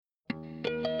Hi,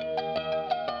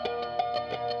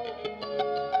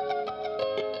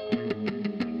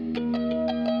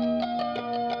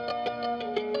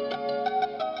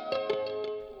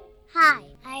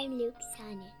 I'm Luke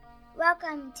Sonnen.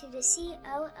 Welcome to the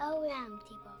COO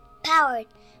Roundtable, powered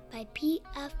by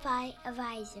PFI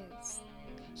Advisors.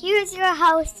 Here's your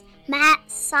host, Matt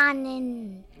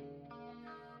Sonnen.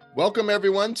 Welcome,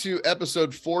 everyone, to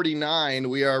episode 49.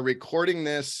 We are recording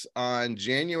this on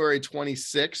January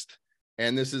 26th,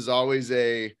 and this is always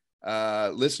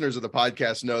listeners of the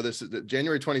podcast know this.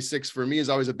 January 26th for me is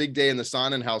always a big day in the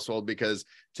Sonnen household because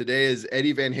today is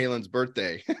Eddie Van Halen's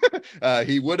birthday.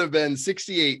 He would have been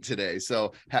 68 today.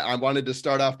 So I wanted to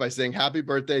start off by saying happy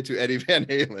birthday to Eddie Van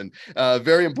Halen.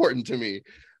 Very important to me.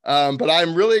 But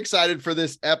I'm really excited for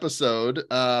this episode.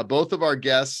 Both of our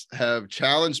guests have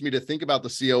challenged me to think about the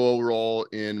COO role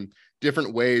in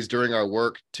different ways during our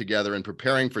work together and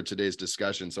preparing for today's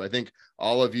discussion. So I think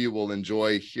all of you will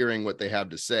enjoy hearing what they have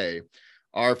to say.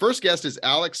 Our first guest is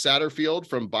Alex Satterfield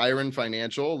from Byron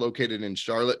Financial, located in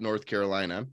Charlotte, North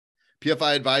Carolina.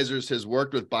 PFI Advisors has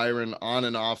worked with Byron on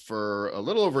and off for a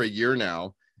little over a year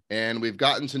now, and we've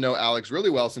gotten to know Alex really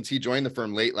well since he joined the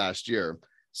firm late last year.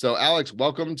 So Alex,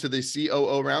 welcome to the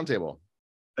COO Roundtable.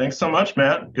 Thanks so much,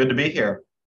 Matt. Good to be here.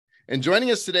 And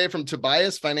joining us today from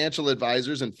Tobias Financial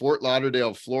Advisors in Fort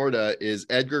Lauderdale, Florida, is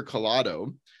Edgar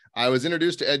Collado. I was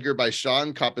introduced to Edgar by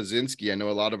Sean Kopaczynski. I know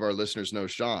a lot of our listeners know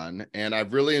Sean, and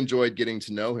I've really enjoyed getting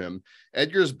to know him.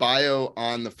 Edgar's bio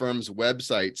on the firm's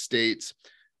website states,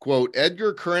 quote,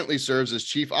 Edgar currently serves as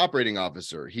Chief Operating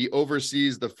Officer. He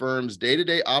oversees the firm's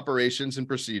day-to-day operations and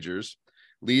procedures,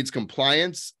 leads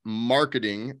compliance,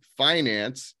 marketing,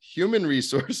 finance, human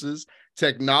resources,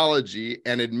 technology,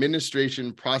 and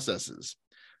administration processes.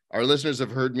 Our listeners have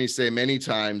heard me say many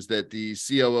times that the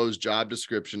COO's job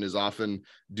description is often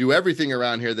do everything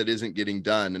around here that isn't getting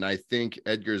done. And I think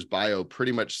Edgar's bio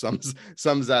pretty much sums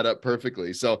that up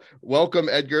perfectly. So welcome,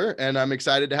 Edgar, and I'm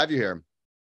excited to have you here.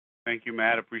 Thank you,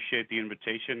 Matt. Appreciate the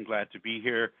invitation. Glad to be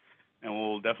here. And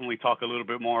we'll definitely talk a little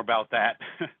bit more about that.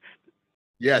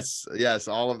 Yes,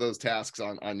 all of those tasks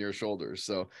on your shoulders.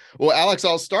 So, well, Alex,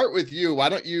 I'll start with you. Why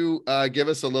don't you give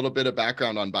us a little bit of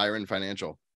background on Byron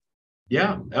Financial?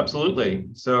 Yeah, absolutely.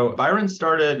 So Byron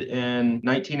started in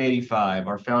 1985.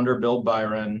 Our founder, Bill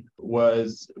Byron,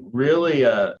 was really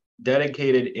a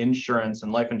dedicated insurance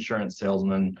and life insurance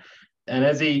salesman. And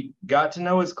as he got to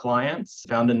know his clients,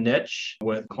 found a niche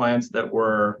with clients that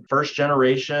were first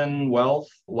generation wealth,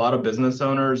 a lot of business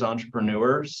owners,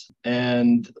 entrepreneurs,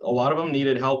 and a lot of them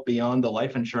needed help beyond the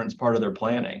life insurance part of their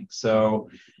planning. So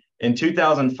in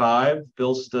 2005,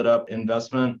 Bill stood up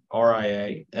Investment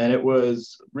RIA, and it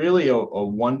was really a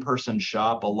one-person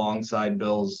shop alongside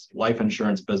Bill's life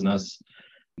insurance business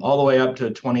all the way up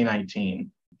to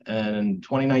 2019. And in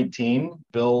 2019,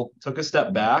 Bill took a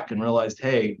step back and realized,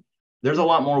 hey, there's a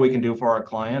lot more we can do for our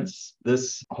clients.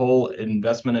 This whole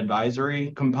investment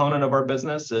advisory component of our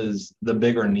business is the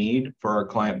bigger need for our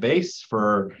client base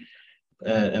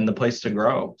and the place to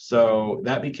grow. So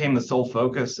that became the sole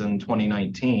focus in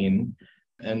 2019.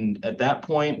 And at that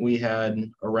point, we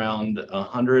had around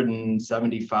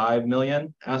 175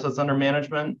 million assets under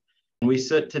management. And we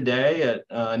sit today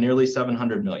at nearly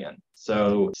 700 million.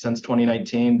 So since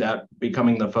 2019, that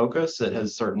becoming the focus, it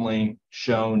has certainly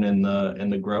shown in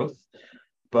the growth.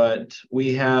 But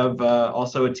we have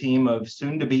also a team of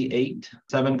soon to be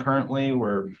 7 currently.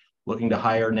 We're looking to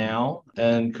hire now,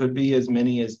 and could be as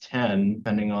many as 10,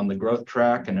 depending on the growth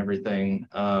track and everything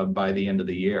by the end of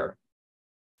the year.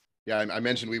 Yeah, I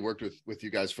mentioned we worked with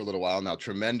you guys for a little while now.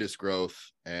 Tremendous growth,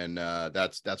 and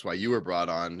that's why you were brought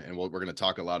on. And we're going to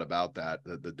talk a lot about that,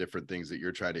 the different things that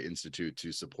you're trying to institute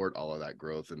to support all of that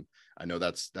growth. And I know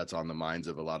that's on the minds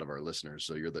of a lot of our listeners.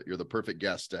 So you're the perfect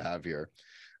guest to have here.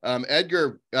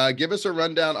 Edgar, give us a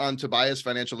rundown on Tobias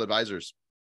Financial Advisors.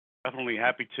 Definitely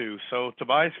happy to. So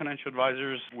Tobias Financial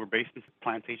Advisors, we're based in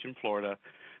Plantation, Florida.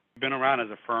 We've been around as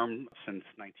a firm since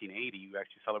 1980. We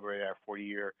actually celebrated our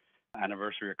 40-year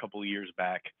anniversary a couple of years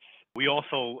back. We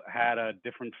also had a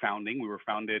different founding. We were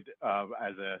founded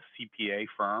as a CPA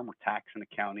firm, or tax and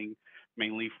accounting,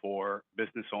 mainly for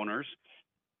business owners.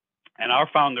 And our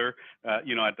founder, at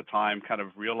the time kind of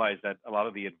realized that a lot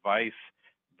of the advice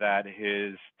that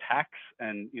his tax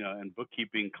and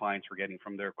bookkeeping clients were getting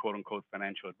from their quote unquote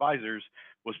financial advisors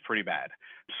was pretty bad.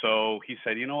 So he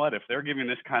said, you know what, if they're giving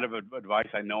this kind of advice,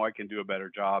 I know I can do a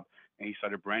better job. And he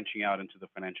started branching out into the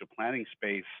financial planning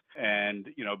space. And,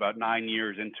 about 9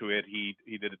 years into it, he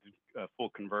did a full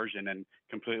conversion and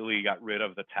completely got rid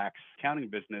of the tax accounting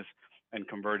business and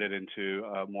converted into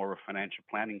more of a financial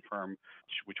planning firm,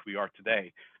 which we are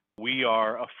today. We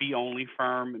are a fee-only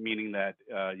firm, meaning that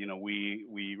we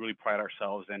really pride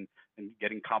ourselves in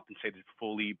getting compensated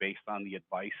fully based on the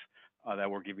advice that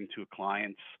we're giving to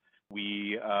clients.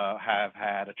 We have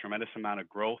had a tremendous amount of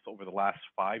growth over the last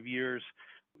 5 years.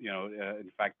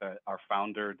 In fact, our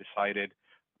founder decided,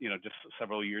 just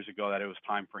several years ago that it was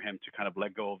time for him to kind of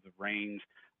let go of the reins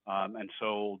and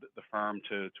sold the firm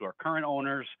to our current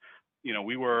owners.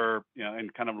 We were, in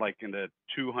kind of like in the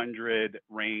 200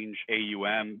 range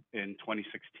AUM in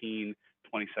 2016,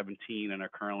 2017, and are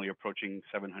currently approaching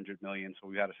 700 million. So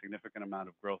we've had a significant amount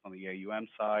of growth on the AUM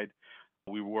side.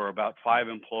 We were about 5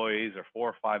 employees or 4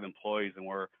 or 5 employees, and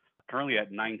we're currently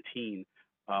at 19.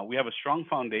 We have a strong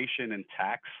foundation in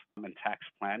tax and tax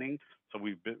planning. So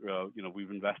we've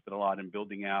invested a lot in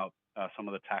building out some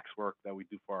of the tax work that we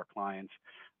do for our clients.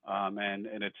 And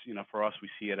it's, for us, we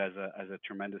see it as a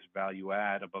tremendous value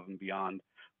add above and beyond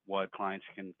what clients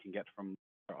can get from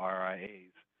our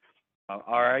RIAs.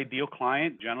 Our ideal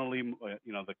client, generally,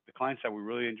 the clients that we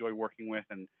really enjoy working with,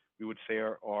 and we would say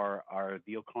our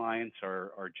ideal clients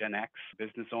are Gen X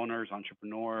business owners,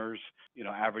 entrepreneurs,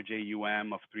 average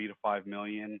AUM of 3 to 5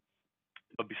 million.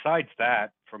 But besides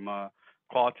that, from a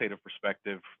qualitative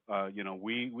perspective,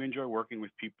 we enjoy working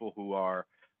with people who are,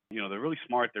 they're really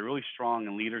smart, they're really strong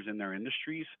and leaders in their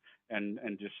industries, and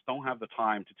just don't have the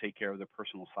time to take care of the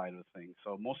personal side of things.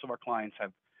 So most of our clients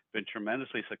have been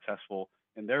tremendously successful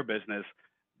in their business,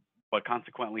 but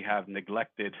consequently have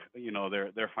neglected,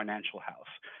 their financial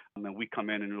house. And then we come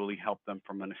in and really help them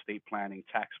from an estate planning,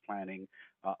 tax planning,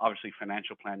 obviously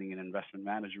financial planning and investment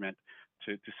management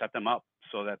to set them up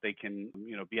so that they can,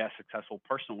 be as successful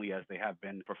personally as they have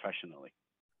been professionally.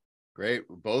 Great.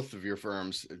 Both of your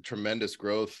firms, tremendous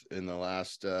growth in the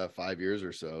last 5 years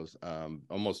or so.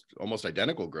 Almost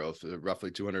identical growth, roughly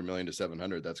 200 million to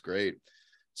 700. That's great.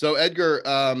 So Edgar,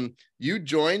 you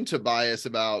joined Tobias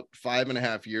about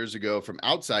 5.5 years ago from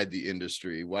outside the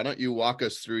industry. Why don't you walk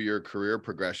us through your career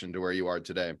progression to where you are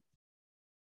today?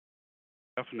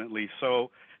 Definitely.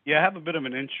 So, yeah, I have a bit of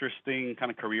an interesting kind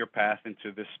of career path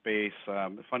into this space.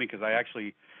 It's funny because I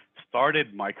actually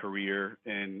started my career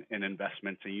in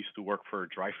investments. I used to work for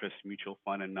Dreyfus Mutual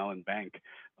Fund and Mellon Bank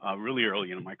really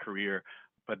early in my career.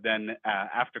 But then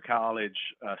after college,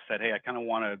 said, hey, I kind of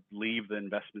want to leave the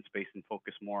investment space and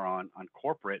focus more on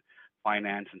corporate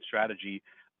finance and strategy.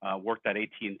 Worked at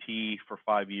AT&T for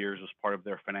 5 years as part of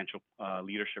their financial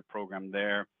leadership program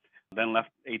there. Then left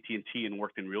AT&T and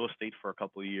worked in real estate for a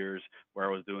couple of years, where I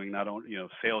was doing not only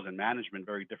sales and management,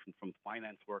 very different from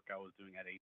finance work I was doing at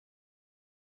AT&T.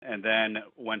 And then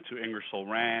went to Ingersoll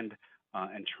Rand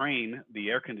and Train, the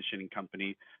air conditioning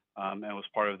company, and was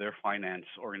part of their finance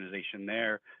organization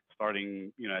there,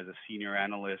 starting as a senior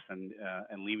analyst and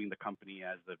leaving the company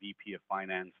as the VP of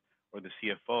finance or the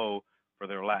CFO for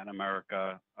their Latin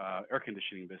America air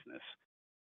conditioning business.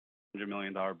 $100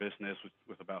 million business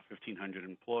with about 1,500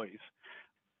 employees.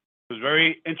 It was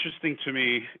very interesting to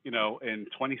me, in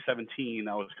 2017,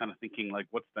 I was kind of thinking, like,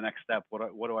 what's the next step?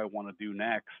 What do I want to do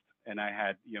next? And I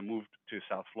had moved to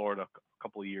South Florida a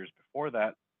couple of years before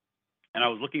that, and I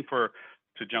was looking to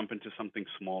jump into something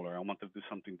smaller. I wanted to do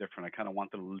something different. I kind of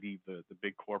wanted to leave the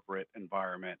big corporate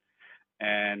environment.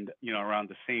 And around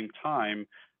the same time,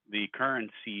 the current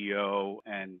CEO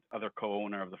and other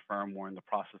co-owner of the firm were in the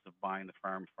process of buying the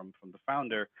firm from the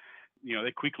founder.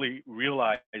 They quickly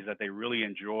realized that they really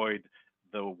enjoyed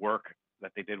the work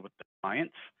that they did with the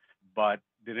clients, but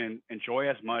didn't enjoy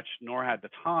as much nor had the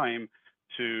time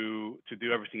to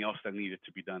do everything else that needed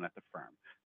to be done at the firm.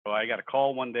 So I got a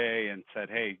call one day and said,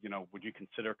 hey, would you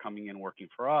consider coming in working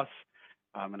for us?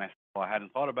 And I said, well, I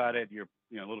hadn't thought about it. You're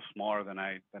a little smaller than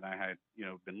I had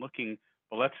been looking,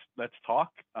 but let's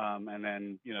talk. And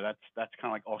then that's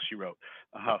kind of like all she wrote.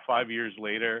 5 years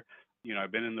later,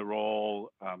 I've been in the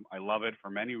role. I love it for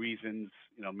many reasons.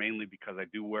 Mainly because I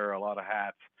do wear a lot of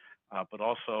hats, but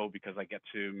also because I get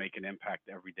to make an impact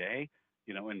every day.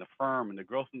 In the firm, in the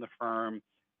growth in the firm,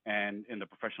 and in the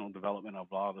professional development of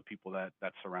a lot of the people that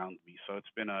surround me. So it's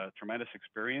been a tremendous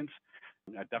experience.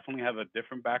 I definitely have a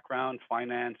different background,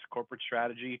 finance, corporate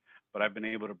strategy, but I've been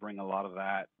able to bring a lot of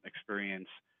that experience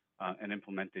and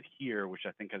implement it here, which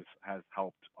I think has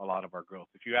helped a lot of our growth.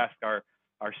 If you ask our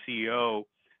CEO,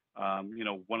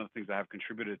 one of the things that have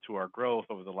contributed to our growth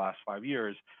over the last 5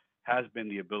 years has been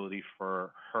the ability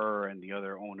for her and the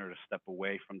other owner to step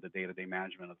away from the day-to-day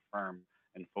management of the firm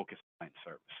and focus on client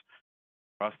service.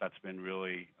 For us, that's been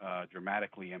really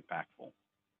dramatically impactful.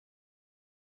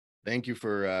 Thank you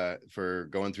for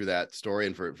going through that story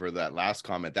and for that last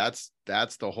comment. That's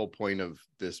the whole point of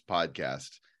this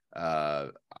podcast.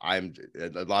 A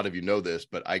lot of you know this,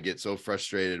 but I get so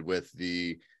frustrated with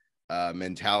the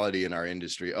mentality in our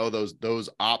industry. Oh, those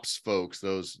ops folks,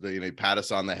 pat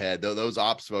us on the head. Those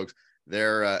ops folks,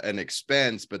 they're an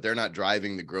expense, but they're not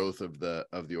driving the growth of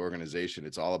the organization.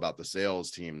 It's all about the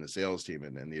sales team,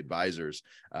 and the advisors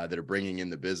that are bringing in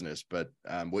the business. But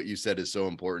what you said is so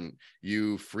important.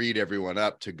 You freed everyone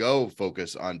up to go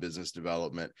focus on business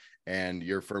development, and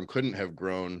your firm couldn't have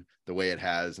grown the way it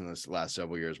has in this last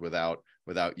several years without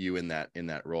you in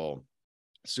that role.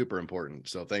 Super important.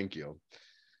 So thank you.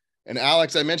 And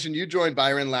Alex, I mentioned you joined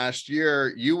Byron last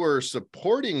year. You were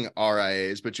supporting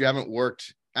RIAs, but you haven't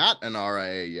worked at an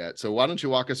RIA yet. So why don't you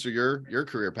walk us through your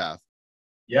career path?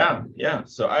 Yeah.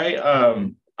 So I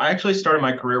actually started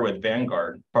my career with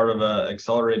Vanguard, part of an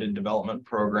accelerated development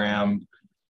program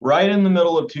right in the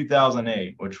middle of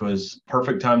 2008, which was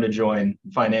perfect time to join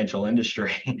financial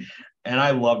industry. And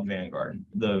I loved Vanguard.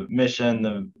 The mission,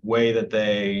 the way that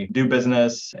they do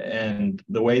business, and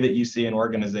the way that you see an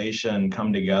organization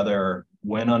come together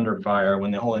when under fire, when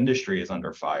the whole industry is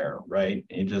under fire, right?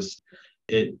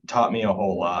 It taught me a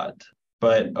whole lot.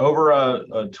 But over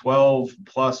a 12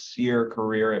 plus year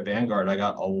career at Vanguard, I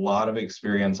got a lot of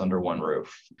experience under one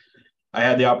roof. I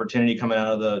had the opportunity coming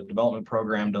out of the development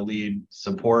program to lead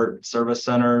support service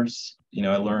centers.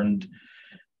 I learned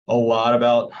a lot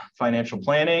about financial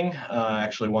planning. I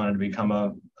actually wanted to become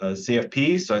a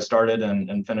CFP. So I started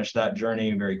and finished that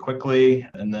journey very quickly,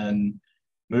 and then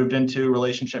moved into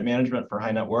relationship management for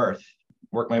high net worth.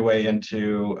 Worked my way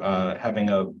into having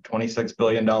a $26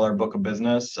 billion book of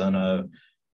business and a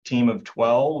team of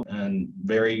 12 and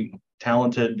very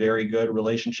talented, very good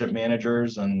relationship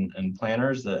managers and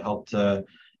planners that help to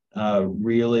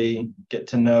really get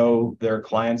to know their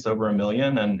clients over $1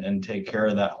 million and take care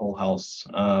of that whole house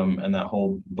and that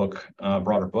whole book,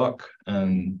 broader book,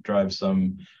 and drive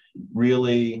some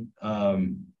really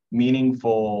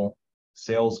meaningful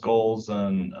sales goals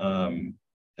and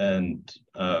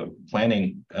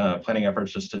planning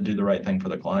efforts just to do the right thing for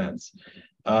the clients.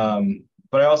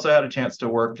 But I also had a chance to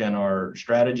work in our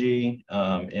strategy,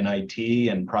 in IT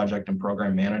and project and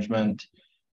program management.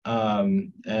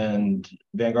 And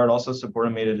Vanguard also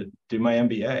supported me to do my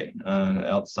MBA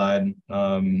outside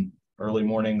early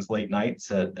mornings, late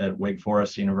nights at Wake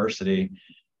Forest University.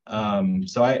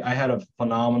 So I had a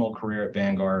phenomenal career at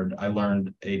Vanguard. I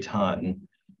learned a ton.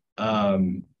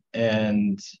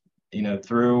 And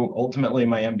through ultimately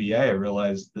my MBA, I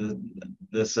realized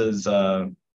this is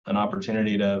an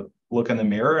opportunity to look in the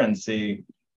mirror and see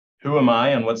who am I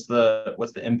and what's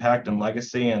the impact and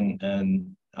legacy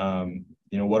and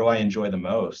what do I enjoy the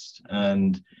most?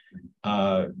 And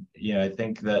I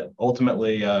think that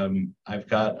ultimately I've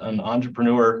got an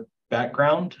entrepreneur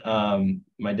background.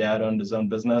 My dad owned his own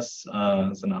business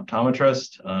as an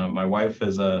optometrist. My wife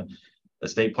is a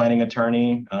estate planning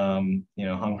attorney,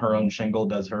 hung her own shingle,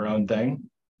 does her own thing.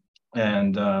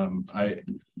 And I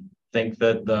think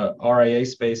that the RIA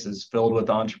space is filled with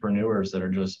entrepreneurs that are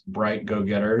just bright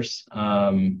go-getters.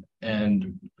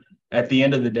 And at the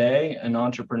end of the day, an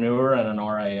entrepreneur and an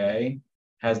RIA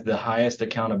has the highest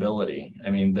accountability.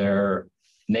 I mean, their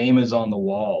name is on the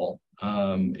wall.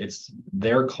 It's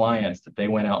their clients that they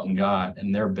went out and got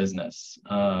in their business.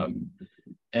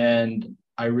 And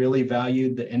I really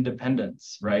valued the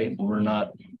independence, right? We're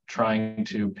not trying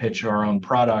to pitch our own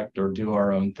product or do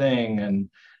our own thing and,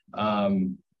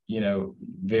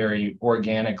 very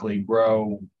organically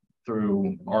grow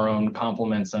through our own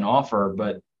compliments and offer,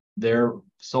 but their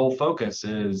sole focus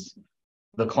is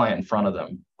the client in front of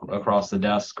them across the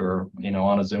desk or,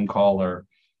 on a Zoom call or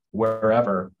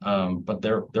wherever. But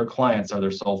their clients are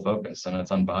their sole focus and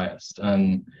it's unbiased.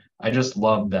 And I just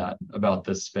love that about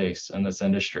this space and this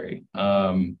industry.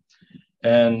 And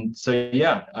so,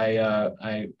 yeah,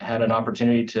 I had an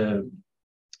opportunity to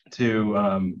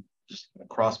just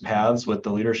cross paths with the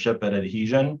leadership at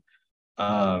Adhesion.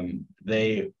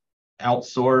 They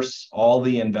outsource all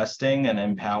the investing and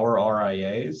empower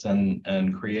RIAs and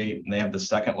they have the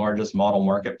second largest model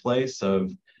marketplace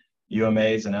of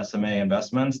UMAs and SMA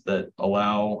investments that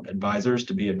allow advisors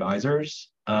to be advisors.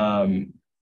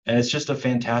 And it's just a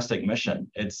fantastic mission.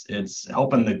 It's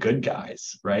helping the good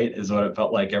guys, right? Is what it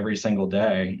felt like every single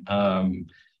day.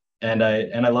 And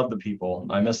I love the people.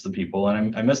 I miss the people,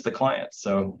 and I miss the clients.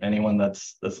 So anyone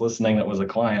that's listening that was a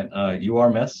client, you are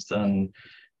missed. And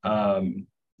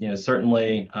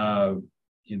certainly I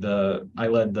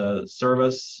led the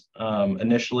service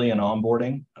initially in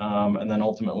onboarding, and then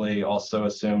ultimately also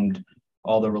assumed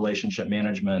all the relationship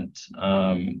management.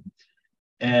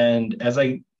 And as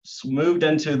I moved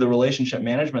into the relationship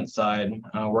management side,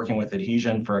 working with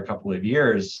Adhesion for a couple of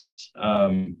years,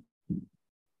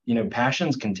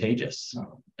 passion's contagious.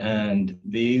 And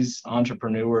these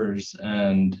entrepreneurs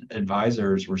and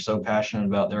advisors were so passionate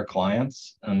about their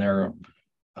clients and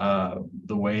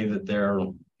the way that they're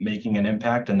making an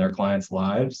impact in their clients'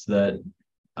 lives that,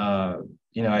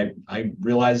 I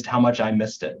realized how much I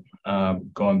missed it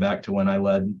going back to when I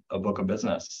led a book of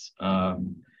business,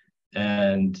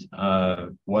 and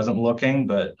wasn't looking,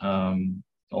 but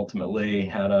ultimately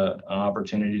had an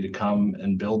opportunity to come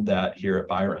and build that here at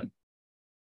Byron.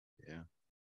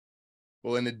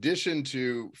 Well, in addition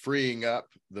to freeing up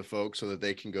the folks so that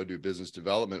they can go do business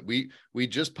development, we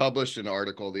just published an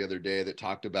article the other day that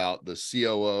talked about the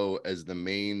COO as the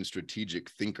main strategic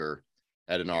thinker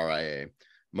at an RIA.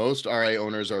 Most RIA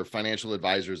owners are financial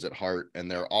advisors at heart,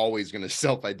 and they're always going to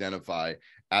self-identify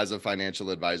as a financial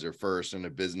advisor first and a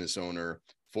business owner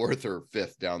fourth or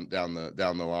fifth down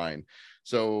the line.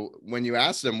 So when you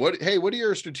ask them, what are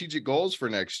your strategic goals for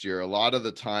next year? A lot of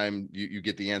the time you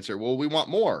get the answer, well, we want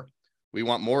more. We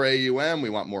want more AUM, we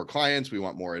want more clients, we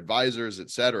want more advisors, et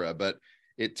cetera. But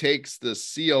it takes the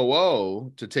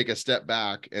COO to take a step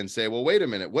back and say, well, wait a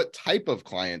minute, what type of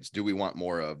clients do we want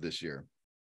more of this year?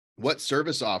 What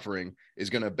service offering is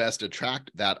going to best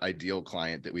attract that ideal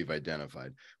client that we've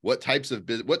identified? What type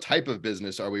of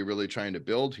business are we really trying to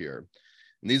build here?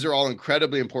 And these are all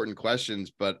incredibly important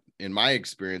questions, but in my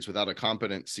experience, without a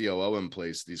competent COO in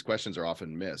place, these questions are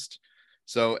often missed.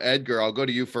 So Edgar, I'll go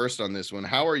to you first on this one.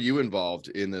 How are you involved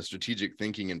in the strategic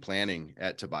thinking and planning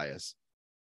at Tobias?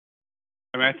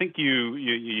 I mean, I think you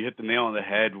hit the nail on the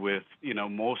head with,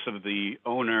 most of the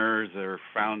owners or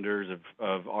founders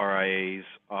of RIAs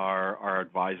are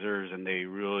advisors, and they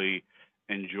really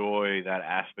enjoy that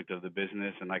aspect of the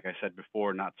business. And like I said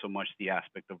before, not so much the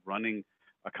aspect of running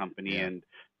a company. Yeah. And,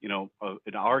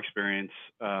 in our experience,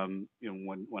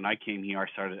 when I came here,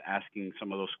 I started asking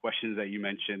some of those questions that you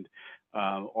mentioned,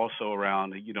 also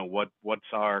around, what's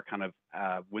our kind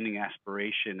of winning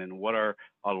aspiration, and what are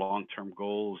our long-term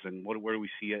goals, and where do we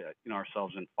see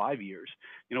ourselves in 5 years?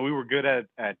 We were good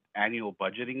at annual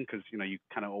budgeting because, you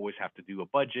kind of always have to do a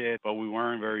budget, but we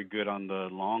weren't very good on the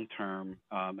long-term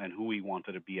and who we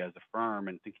wanted to be as a firm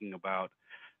and thinking about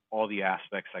all the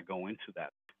aspects that go into that.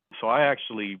 So I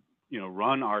actually,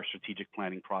 run our strategic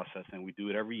planning process, and we do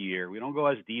it every year. We don't go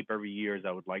as deep every year as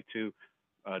I would like to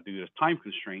due to time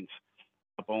constraints.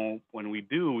 But when we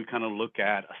do, we kind of look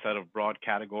at a set of broad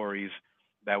categories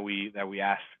that we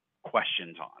ask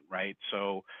questions on, right?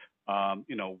 So,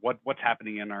 what's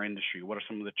happening in our industry? What are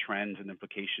some of the trends and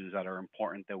implications that are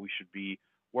important that we should be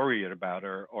worried about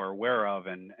or aware of,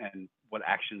 and what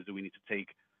actions do we need to take?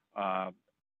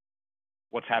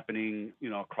 What's happening,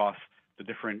 across the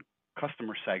different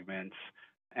customer segments,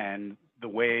 and the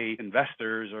way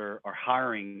investors are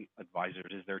hiring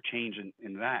advisors? Is there a change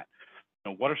in that?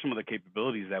 What are some of the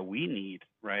capabilities that we need,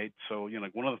 right? So,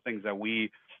 one of the things that we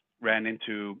ran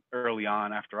into early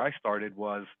on after I started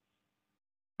was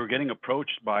we're getting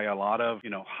approached by a lot of,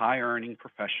 high earning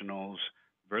professionals,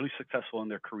 really successful in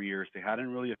their careers. They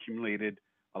hadn't really accumulated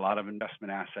a lot of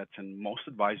investment assets, and most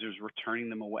advisors were turning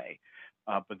them away.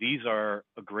 But these are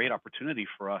a great opportunity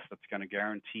for us that's going to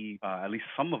guarantee at least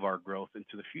some of our growth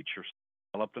into the future. So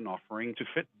developed an offering to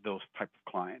fit those type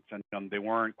of clients, and they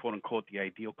weren't quote unquote the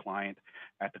ideal client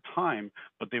at the time,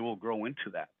 but they will grow into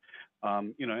that.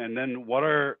 And then what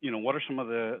are some of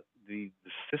the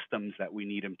systems that we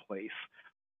need in place?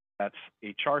 That's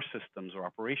HR systems or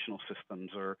operational systems,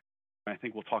 or I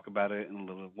think we'll talk about it in a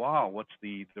little while. What's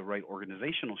the right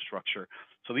organizational structure?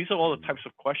 So these are all the types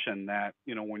of questions that,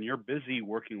 when you're busy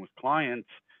working with clients,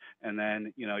 and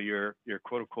then, your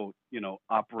quote unquote,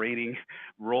 operating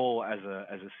role as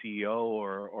a CEO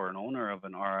or an owner of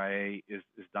an RIA is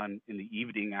done in the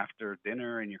evening after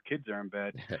dinner and your kids are in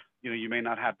bed, you may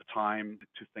not have the time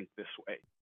to think this way.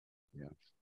 Yeah.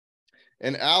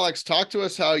 And Alex, talk to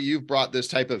us how you've brought this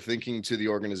type of thinking to the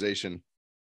organization.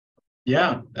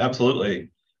 Yeah, absolutely.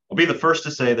 I'll be the first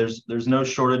to say there's no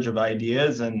shortage of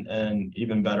ideas, and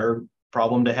even better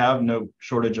problem to have, no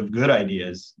shortage of good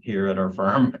ideas here at our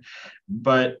firm.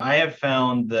 But I have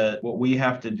found that what we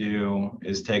have to do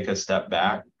is take a step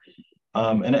back.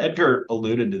 And Edgar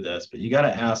alluded to this, but you got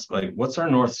to ask, what's our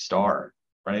North Star,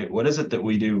 right? What is it that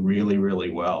we do really,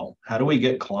 really well? How do we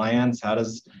get clients? How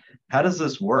does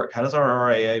this work? How does our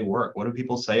RIA work? What do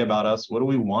people say about us? What do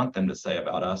we want them to say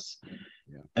about us?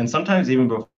 Yeah. And sometimes even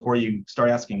before you start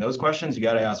asking those questions, you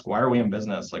got to ask, why are we in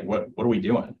business? What are we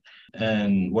doing?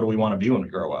 And what do we want to be when we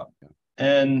grow up? Yeah.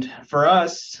 And for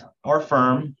us, our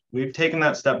firm, we've taken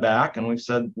that step back and we've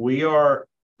said, we are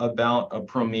about a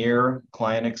premier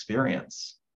client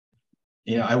experience.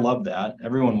 I love that.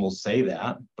 Everyone will say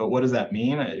that, but what does that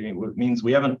mean? It means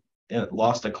we have an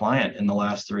lost a client in the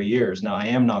last 3 years. Now, I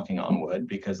am knocking on wood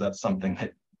because that's something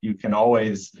that you can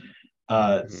always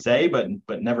say,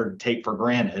 but never take for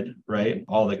granted, right?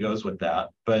 All that goes with that.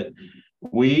 But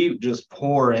we just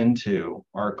pour into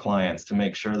our clients to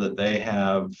make sure that they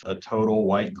have a total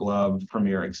white glove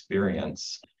premier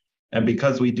experience. And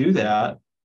because we do that,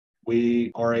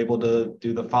 we are able to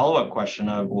do the follow-up question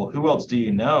of, well, who else do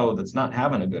you know that's not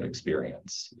having a good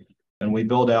experience? And we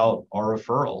build out our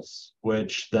referrals,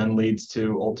 which then leads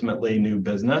to ultimately new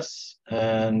business.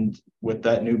 And with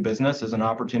that new business is an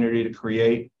opportunity to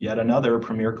create yet another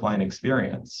premier client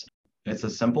experience. It's a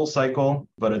simple cycle,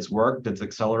 but it's worked. It's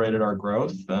accelerated our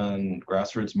growth and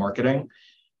grassroots marketing.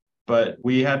 But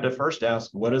we had to first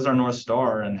ask, what is our North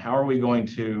Star and how are we going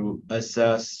to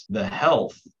assess the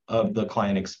health of the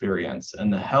client experience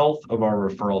and the health of our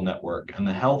referral network and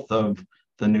the health of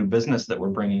the new business that we're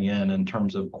bringing in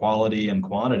terms of quality and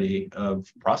quantity of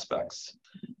prospects?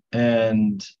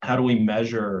 And how do we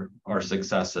measure our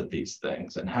success at these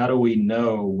things? And how do we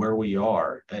know where we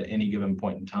are at any given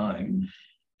point in time?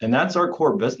 And that's our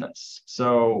core business.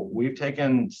 So we've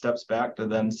taken steps back to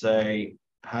then say,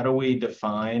 how do we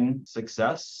define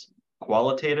success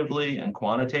qualitatively and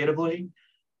quantitatively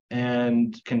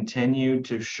and continue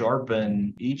to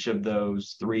sharpen each of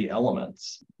those three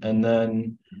elements? And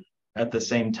then at the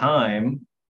same time,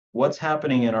 what's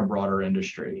happening in our broader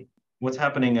industry? What's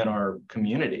happening in our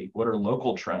community? What are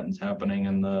local trends happening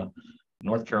in the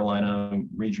North Carolina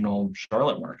regional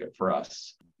Charlotte market for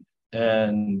us?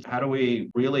 And how do we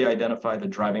really identify the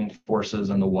driving forces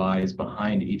and the whys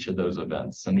behind each of those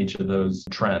events and each of those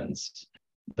trends?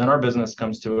 Then our business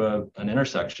comes to an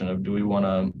intersection of, do we want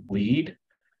to lead?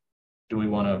 Do we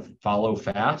want to follow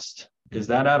fast? Is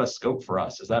that out of scope for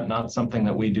us? Is that not something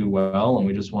that we do well and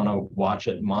we just want to watch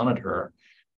it, monitor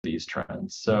these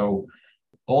trends? So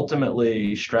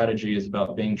ultimately, strategy is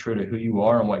about being true to who you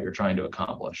are and what you're trying to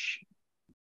accomplish.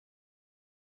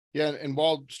 Yeah, and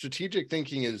while strategic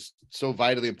thinking is so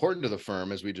vitally important to the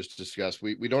firm, as we just discussed,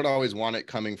 we don't always want it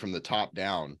coming from the top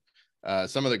down.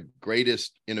 Some of the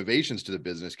greatest innovations to the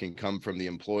business can come from the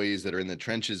employees that are in the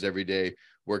trenches every day,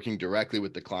 working directly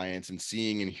with the clients and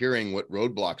seeing and hearing what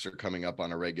roadblocks are coming up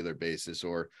on a regular basis,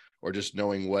 or just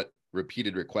knowing what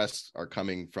repeated requests are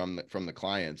coming from the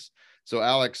clients. So,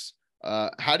 Alex,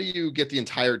 how do you get the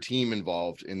entire team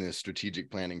involved in this strategic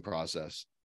planning process?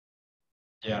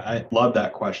 Yeah, I love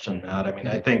that question, Matt. I mean,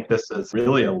 I think this is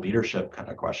really a leadership kind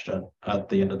of question at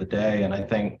the end of the day. And I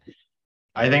think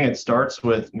it starts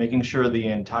with making sure the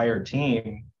entire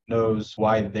team knows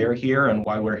why they're here and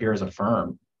why we're here as a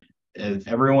firm. If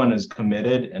everyone is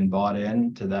committed and bought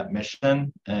in to that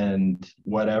mission, and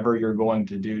whatever you're going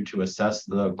to do to assess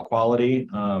the quality,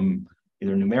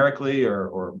 either numerically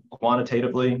or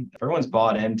quantitatively, if everyone's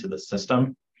bought into the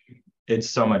system, it's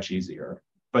so much easier.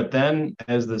 But then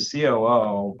as the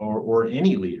COO or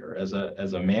any leader, as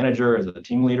a manager, as a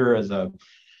team leader, as a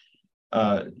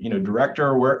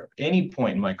director, where any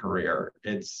point in my career,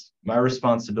 it's my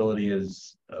responsibility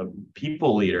as a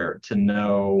people leader to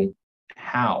know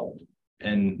how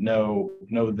and know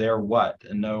their what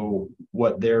and know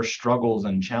what their struggles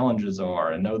and challenges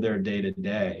are and know their day to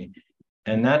day.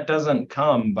 And that doesn't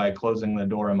come by closing the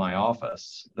door in my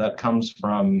office. That comes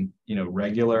from,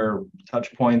 regular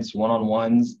touch points,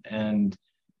 one-on-ones. And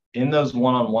in those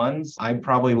one-on-ones, I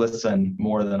probably listen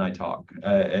more than I talk.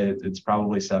 It's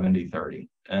probably 70-30.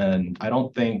 And I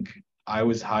don't think I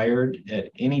was hired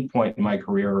at any point in my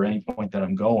career or any point that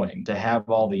I'm going to have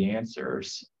all the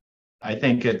answers. I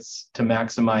think it's to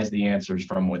maximize the answers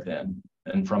from within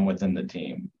and from within the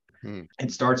team.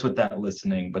 It starts with that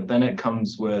listening, but then it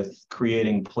comes with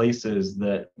creating places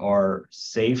that are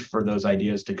safe for those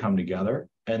ideas to come together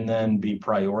and then be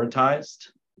prioritized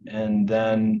and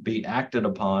then be acted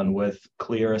upon with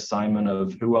clear assignment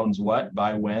of who owns what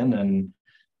by when and,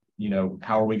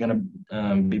 how are we going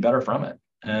to be better from it.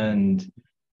 And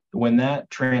when that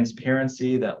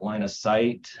transparency, that line of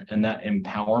sight and that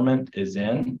empowerment is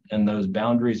in, and those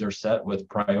boundaries are set with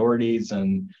priorities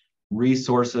and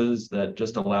resources that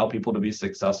just allow people to be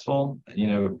successful.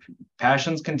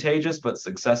 Passion's contagious, but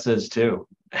success is too.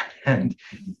 And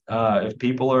if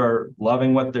people are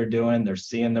loving what they're doing, they're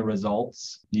seeing the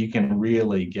results, you can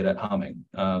really get it humming,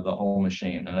 the whole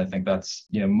machine. And I think that's,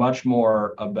 much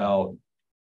more about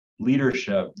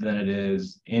leadership than it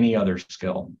is any other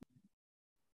skill.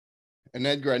 And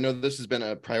Edgar, I know this has been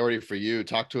a priority for you.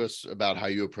 Talk to us about how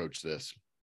you approach this.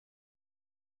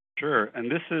 Sure. And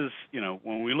this is,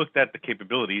 when we looked at the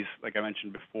capabilities, like I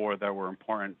mentioned before, that were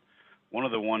important, one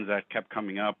of the ones that kept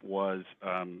coming up was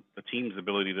the team's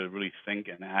ability to really think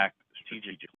and act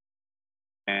strategically.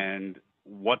 And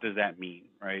what does that mean,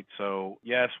 right? So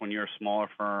yes, when you're a smaller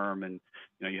firm and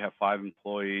you have 5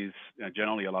 employees,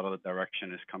 generally a lot of the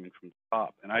direction is coming from the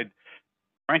top. And I'd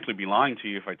frankly be lying to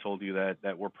you if I told you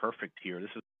that we're perfect here. This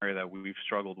is an area that we've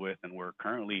struggled with, and we're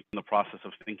currently in the process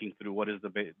of thinking through what is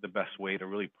the best way to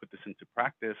really put this into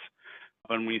practice.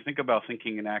 But when you think about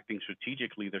thinking and acting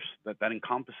strategically, that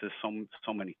encompasses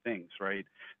so many things, right?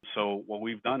 So what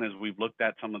we've done is we've looked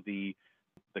at some of the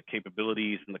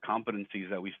capabilities and the competencies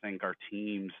that we think our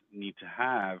teams need to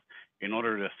have in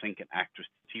order to think and act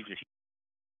strategically.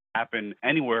 Happen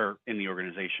anywhere in the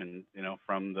organization,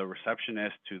 from the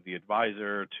receptionist to the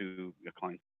advisor to the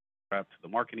client rep to the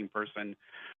marketing person.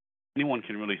 Anyone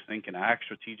can really think and act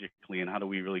strategically, and how do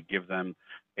we really give them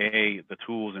the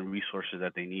tools and resources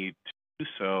that they need to do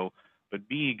so, but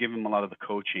B, give them a lot of the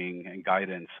coaching and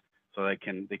guidance so they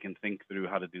can think through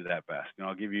how to do that best.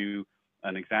 I'll give you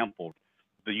an example.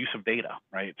 The use of data,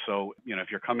 right? So,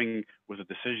 if you're coming with a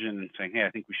decision and saying, hey,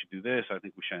 I think we should do this, I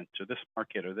think we should enter this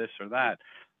market or this or that,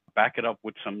 back it up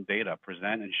with some data,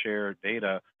 present and share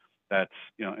data that's,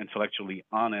 intellectually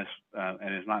honest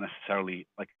and is not necessarily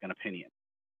like an opinion.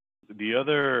 The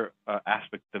other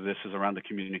aspect of this is around the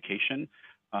communication.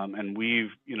 And we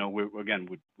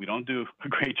don't do a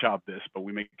great job this, but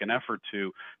we make an effort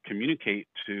to communicate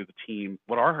to the team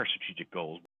what are our strategic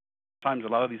goals. Sometimes a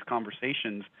lot of these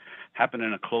conversations happen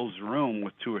in a closed room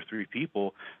with 2 or 3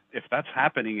 people. If that's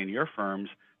happening in your firms,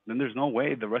 then there's no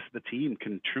way the rest of the team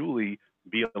can truly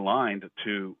be aligned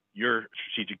to your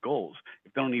strategic goals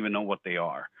if they don't even know what they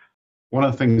are. One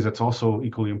of the things that's also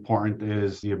equally important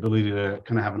is the ability to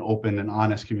kind of have an open and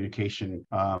honest communication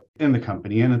in the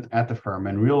company and at the firm,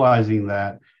 and realizing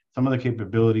that some of the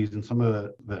capabilities and some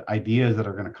of the ideas that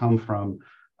are going to come from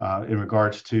in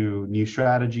regards to new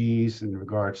strategies, in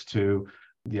regards to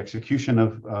the execution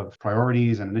of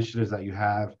priorities and initiatives that you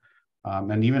have,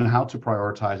 and even how to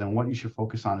prioritize and what you should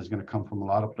focus on is going to come from a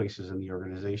lot of places in the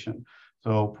organization.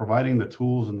 So providing the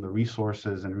tools and the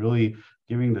resources and really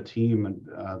giving the team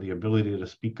the ability to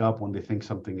speak up when they think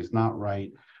something is not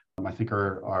right, I think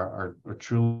are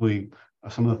truly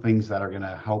some of the things that are going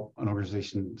to help an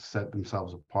organization set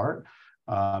themselves apart,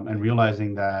 and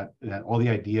realizing that all the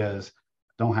ideas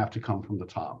don't have to come from the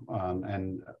top,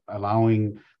 and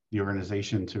allowing the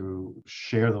organization to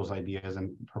share those ideas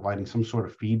and providing some sort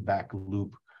of feedback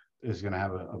loop is going to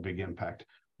have a big impact.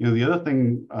 The other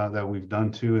thing that we've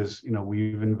done too is,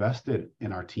 we've invested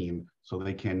in our team so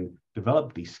they can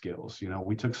develop these skills.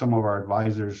 We took some of our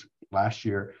advisors last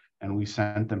year and we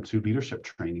sent them to leadership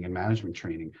training and management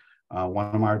training.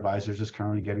 One of my advisors is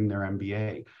currently getting their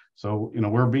MBA. So,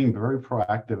 we're being very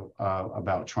proactive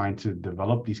about trying to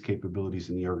develop these capabilities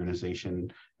in the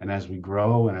organization. And as we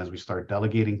grow and as we start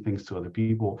delegating things to other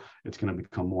people, it's going to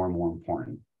become more and more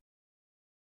important.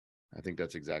 I think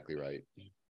that's exactly right.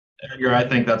 Edgar, I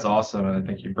think that's awesome. And I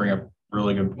think you bring up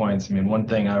really good points. I mean, one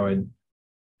thing I would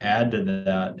add to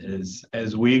that is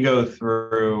as we go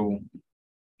through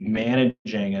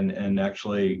managing and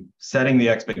actually setting the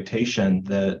expectation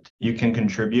that you can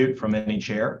contribute from any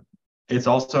chair, it's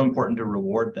also important to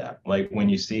reward that, like when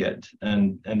you see it,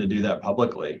 and to do that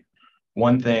publicly.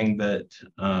 One thing that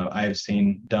I've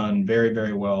seen done very,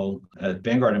 very well at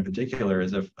Vanguard in particular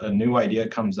is if a new idea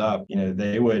comes up,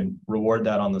 they would reward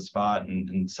that on the spot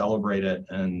and celebrate it.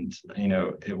 And,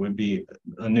 it would be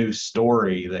a new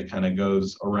story that kind of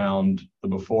goes around the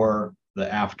before,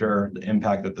 the after, the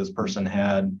impact that this person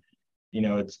had.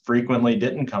 It frequently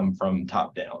didn't come from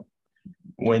top down.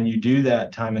 When you do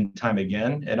that time and time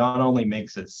again, it not only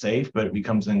makes it safe, but it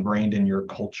becomes ingrained in your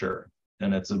culture.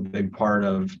 And it's a big part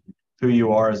of who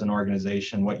you are as an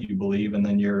organization, what you believe, and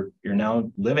then you're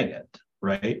now living it,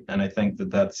 right? And I think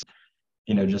that's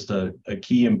just a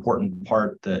key important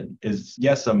part that is,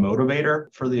 yes, a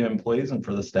motivator for the employees and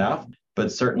for the staff,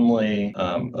 but certainly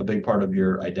a big part of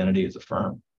your identity as a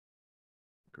firm.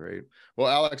 Great. Well,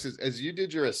 Alex, as you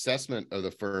did your assessment of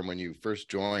the firm when you first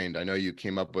joined, I know you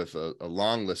came up with a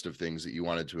long list of things that you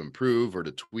wanted to improve or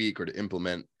to tweak or to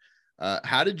implement.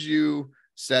 How did you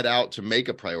set out to make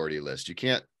a priority list? You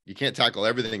can't tackle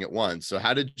everything at once. So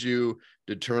how did you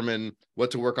determine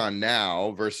what to work on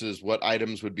now versus what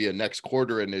items would be a next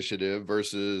quarter initiative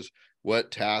versus what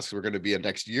tasks were going to be a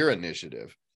next year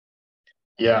initiative?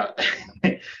 Yeah,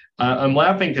 I'm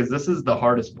laughing because this is the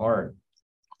hardest part.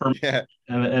 Yeah.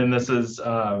 And this is,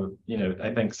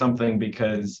 I think something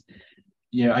because,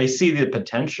 I see the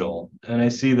potential and I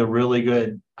see the really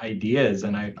good ideas.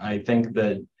 And I think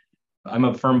that I'm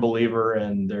a firm believer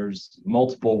in there's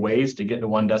multiple ways to get to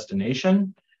one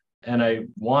destination. And I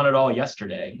want it all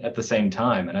yesterday at the same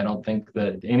time. And I don't think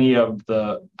that any of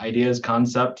the ideas,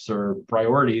 concepts, or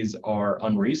priorities are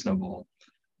unreasonable.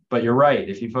 But you're right.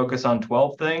 If you focus on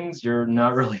 12 things, you're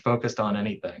not really focused on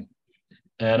anything.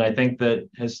 And I think that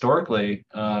historically,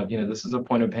 this is a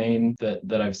point of pain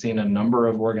that I've seen a number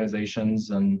of organizations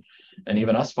and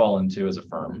even us fall into as a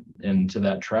firm, into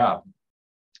that trap.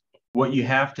 What you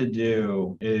have to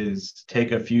do is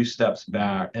take a few steps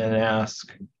back and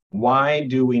ask, why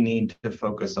do we need to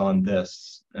focus on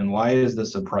this? And why is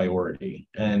this a priority?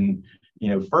 And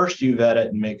first you vet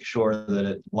it and make sure that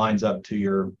it lines up to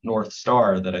your North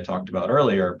Star that I talked about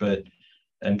earlier,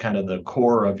 and kind of the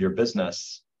core of your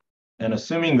business. And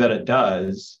assuming that it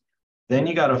does, then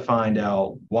you got to find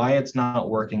out why it's not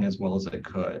working as well as it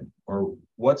could, or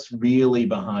what's really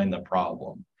behind the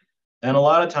problem. And a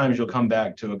lot of times you'll come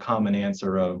back to a common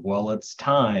answer of, well, it's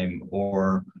time,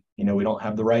 or, we don't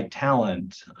have the right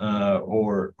talent,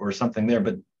 or something there.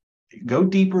 But go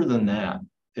deeper than that.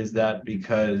 Is that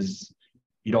because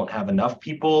you don't have enough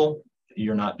people?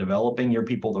 You're not developing your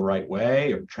people the right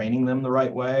way, or training them the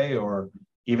right way, or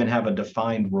even have a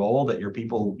defined role that your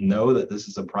people know that this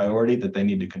is a priority that they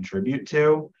need to contribute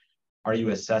to? Are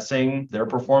you assessing their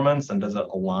performance, and does it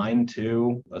align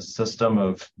to a system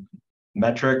of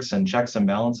metrics and checks and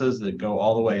balances that go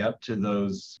all the way up to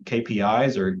those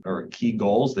KPIs or key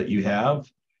goals that you have?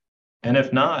 And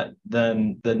if not,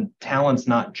 then talent's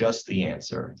not just the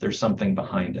answer. There's something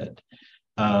behind it.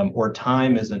 Or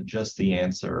time isn't just the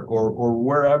answer, or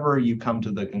wherever you come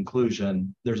to the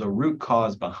conclusion, there's a root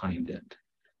cause behind it.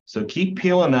 So keep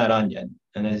peeling that onion.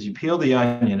 And as you peel the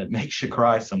onion, it makes you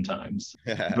cry sometimes,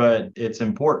 but it's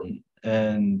important.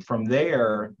 And from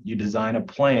there, you design a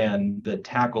plan that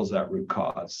tackles that root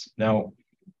cause. Now,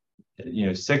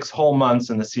 6 whole months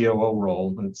in the COO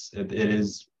role, it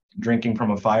is drinking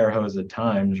from a fire hose at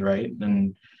times, right?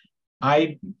 And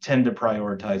I tend to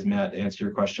prioritize, Matt, to answer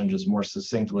your question just more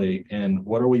succinctly, in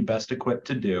what are we best equipped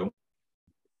to do?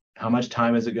 How much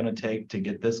time is it going to take to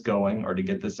get this going, or to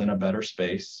get this in a better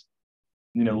space?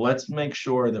 Let's make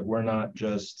sure that we're not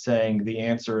just saying the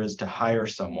answer is to hire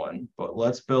someone, but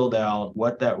let's build out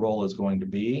what that role is going to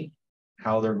be,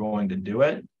 how they're going to do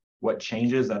it, what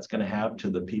changes that's going to have to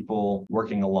the people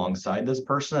working alongside this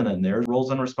person and their roles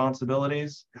and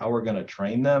responsibilities, how we're going to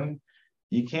train them.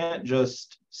 You can't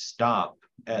just stop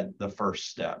at the first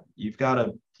step. You've got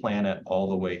to plan it all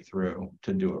the way through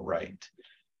to do it right.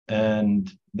 And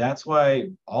that's why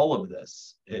all of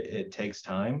this, it takes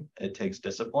time, it takes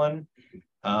discipline,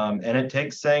 and it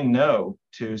takes saying no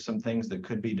to some things that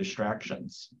could be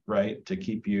distractions, right? To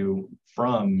keep you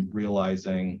from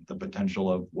realizing the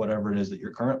potential of whatever it is that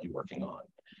you're currently working on.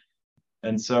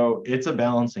 And so it's a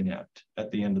balancing act at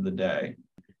the end of the day.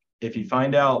 If you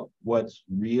find out what's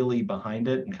really behind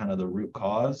it and kind of the root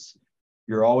cause,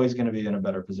 you're always going to be in a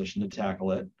better position to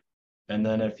tackle it. And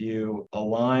then if you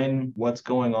align what's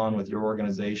going on with your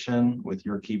organization, with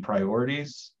your key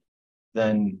priorities,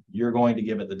 then you're going to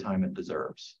give it the time it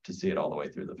deserves to see it all the way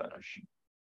through the finish.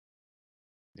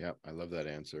 Yeah, I love that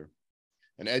answer.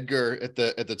 And Edgar, at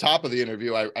the top of the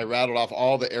interview, I rattled off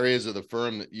all the areas of the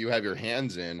firm that you have your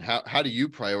hands in. How do you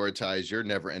prioritize your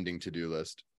never-ending to-do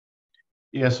list?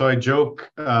 Yeah, so I joke,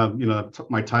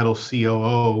 my title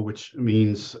COO, which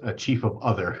means chief of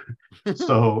other.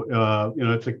 So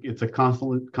it's a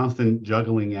constant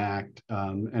juggling act,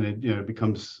 and it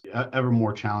becomes ever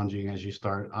more challenging as you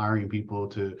start hiring people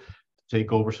to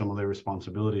take over some of their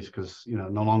responsibilities, because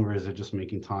no longer is it just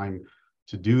making time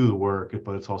to do the work,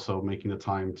 but it's also making the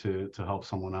time to help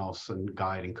someone else and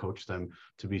guide and coach them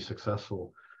to be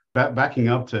successful. Backing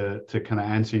up to kind of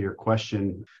answer your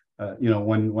question.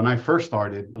 When I first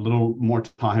started, a little more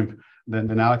time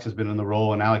than Alex has been in the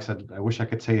role, and Alex said, I wish I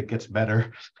could say it gets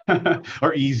better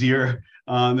or easier.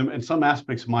 And some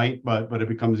aspects might, but it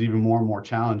becomes even more and more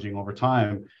challenging over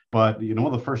time. But one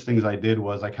of the first things I did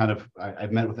was I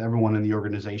met with everyone in the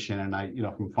organization, and I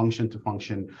from function to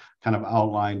function kind of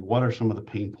outlined what are some of the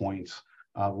pain points.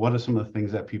 What are some of the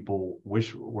things that people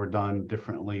wish were done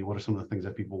differently? What are some of the things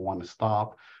that people want to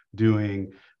stop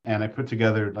doing? And I put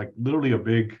together literally a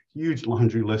big, huge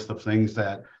laundry list of things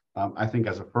that I think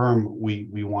as a firm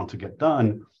we want to get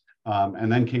done.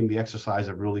 And then came the exercise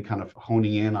of really kind of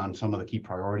honing in on some of the key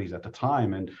priorities at the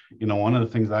time. And one of the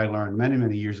things that I learned many,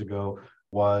 many years ago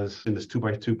was in this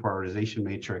 2x2 prioritization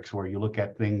matrix, where you look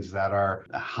at things that are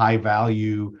high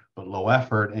value but low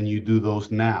effort, and you do those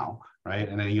now, right?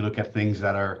 And then you look at things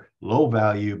that are low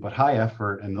value but high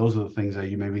effort, and those are the things that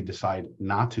you maybe decide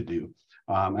not to do.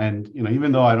 And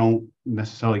even though I don't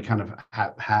necessarily kind of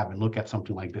have and look at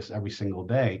something like this every single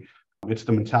day, it's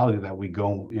the mentality that we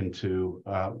go into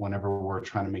whenever we're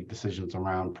trying to make decisions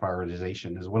around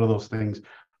prioritization. Is what are those things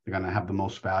they're going to have the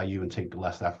most value and take the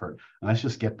less effort. And let's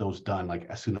just get those done like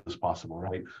as soon as possible,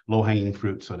 right? Low hanging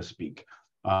fruit, so to speak.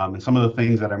 And some of the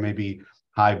things that are maybe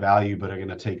high value, but are going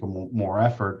to take more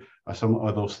effort are some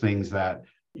of those things that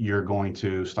you're going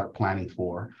to start planning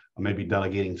for, or maybe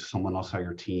delegating to someone else on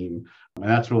your team. And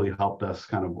that's really helped us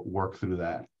kind of work through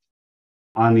that.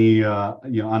 On the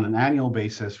on an annual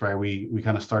basis, right, we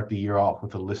kind of start the year off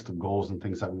with a list of goals and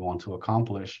things that we want to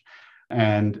accomplish,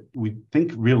 and we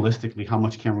think realistically, how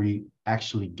much can we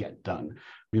actually get done?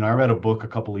 I read a book a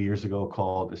couple of years ago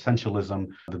called Essentialism: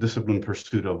 The Disciplined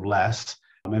Pursuit of Less,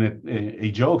 and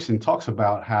it jokes and talks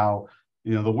about how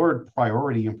the word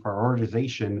priority and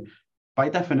prioritization by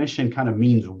definition kind of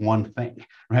means one thing,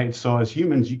 right? So as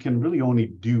humans, you can really only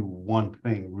do one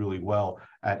thing really well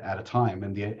at a time.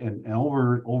 And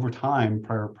over time,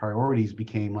 priorities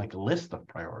became like a list of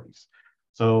priorities.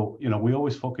 So, we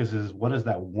always focus is what is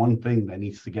that one thing that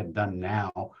needs to get done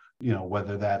now,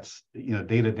 whether that's,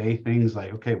 day-to-day things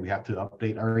like, okay, we have to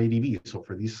update our ADV. So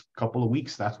for these couple of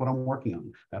weeks, that's what I'm working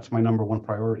on. That's my number one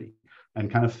priority. And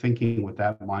kind of thinking with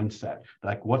that mindset,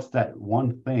 like what's that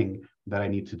one thing that I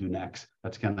need to do next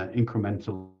that's going to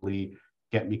incrementally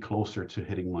get me closer to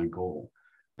hitting my goal.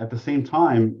 At the same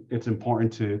time, it's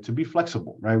important to be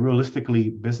flexible, right? Realistically,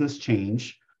 business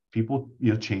change, people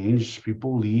change,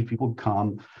 people leave, people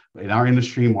come. In our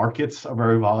industry, markets are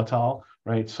very volatile,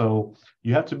 right? So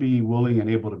you have to be willing and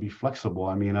able to be flexible.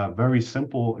 I mean, a very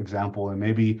simple example, and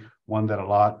maybe one that a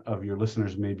lot of your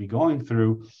listeners may be going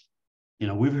through,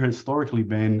 we've historically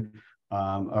been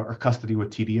our custody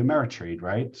with TD Ameritrade,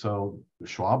 right? So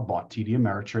Schwab bought TD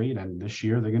Ameritrade, and this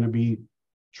year they're going to be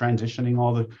transitioning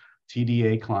all the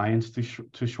TDA clients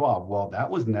to Schwab. Well, that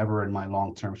was never in my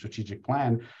long-term strategic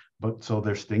plan, but so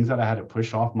there's things that I had to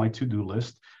push off my to-do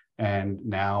list, and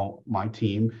now my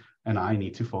team and I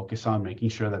need to focus on making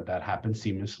sure that happens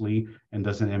seamlessly and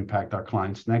doesn't impact our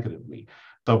clients negatively.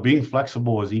 So being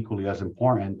flexible is equally as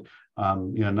important.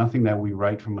 Nothing that we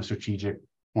write from a strategic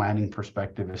planning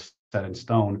perspective is set in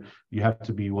stone. You have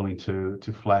to be willing to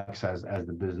flex as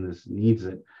the business needs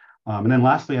it. And then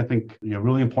lastly, I think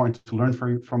really important to learn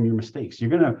from your mistakes. You're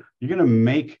gonna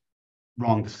make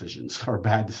wrong decisions or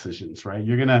bad decisions, right?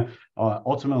 You're gonna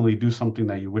ultimately do something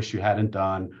that you wish you hadn't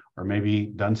done, or maybe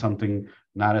done something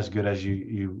not as good as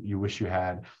you wish you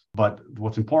had. But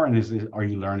what's important is are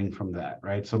you learning from that,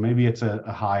 right? So maybe it's a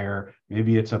hire,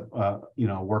 maybe it's a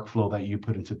workflow that you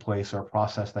put into place, or a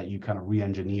process that you kind of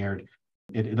re-engineered.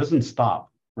 It doesn't stop,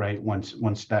 right?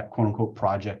 Once that quote unquote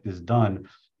project is done,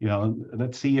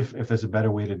 let's see if there's a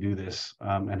better way to do this.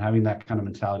 And having that kind of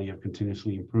mentality of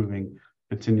continuously improving,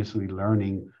 continuously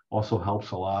learning also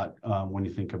helps a lot when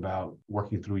you think about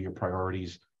working through your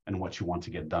priorities and what you want to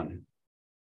get done.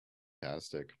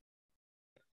 Fantastic.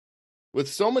 With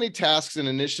so many tasks and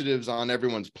initiatives on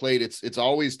everyone's plate, it's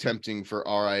always tempting for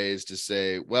RIAs to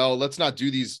say, well, let's not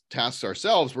do these tasks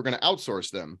ourselves. We're going to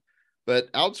outsource them.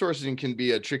 But outsourcing can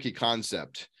be a tricky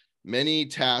concept. Many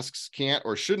tasks can't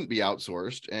or shouldn't be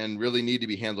outsourced and really need to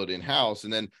be handled in-house.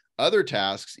 And then other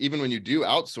tasks, even when you do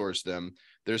outsource them,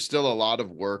 there's still a lot of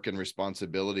work and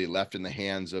responsibility left in the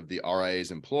hands of the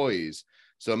RIA's employees.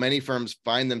 So many firms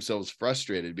find themselves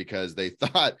frustrated because they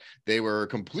thought they were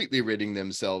completely ridding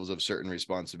themselves of certain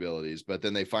responsibilities, but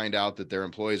then they find out that their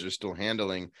employees are still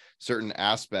handling certain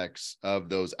aspects of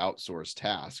those outsourced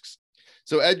tasks.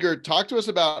 So Edgar, talk to us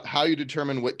about how you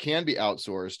determine what can be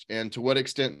outsourced and to what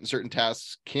extent certain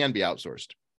tasks can be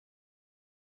outsourced.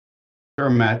 Sure,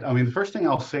 Matt. I mean, the first thing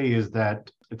I'll say is that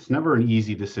it's never an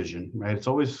easy decision, right? It's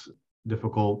always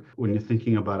difficult when you're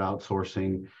thinking about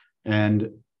outsourcing. And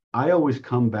I always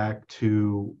come back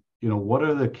to, what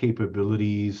are the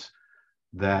capabilities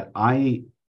that I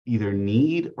either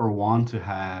need or want to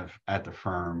have at the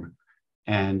firm?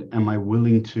 And am I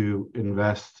willing to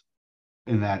invest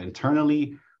in that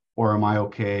internally, or am I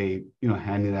okay,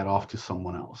 handing that off to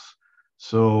someone else?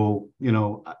 So,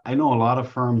 I know a lot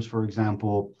of firms, for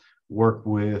example, work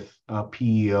with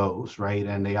PEOs, right?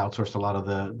 And they outsource a lot of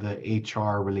the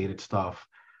HR related stuff.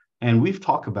 And we've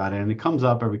talked about it, and it comes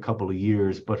up every couple of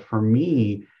years. But for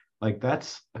me, like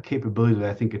that's a capability that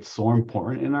I think it's so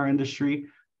important in our industry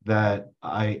that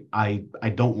I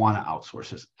don't want to outsource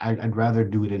this. I'd rather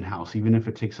do it in-house, even if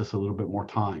it takes us a little bit more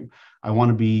time. I want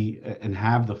to be and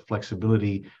have the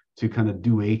flexibility to kind of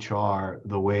do HR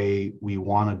the way we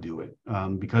want to do it,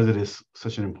 because it is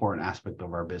such an important aspect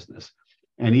of our business.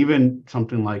 And even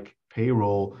something like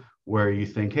payroll, where you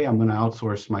think, hey, I'm going to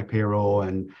outsource my payroll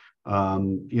and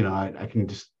I can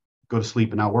just go to sleep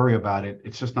and not worry about it.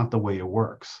 It's just not the way it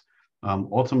works.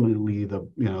 ultimately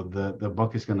the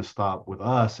buck is going to stop with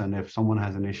us. And if someone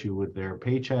has an issue with their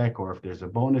paycheck, or if there's a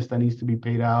bonus that needs to be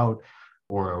paid out,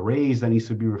 or a raise that needs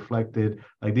to be reflected,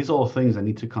 like these are all things that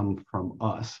need to come from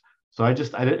us. So I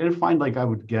didn't find like I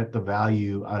would get the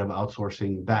value out of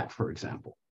outsourcing that, for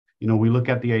example. We look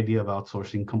at the idea of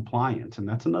outsourcing compliance, and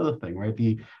that's another thing, right?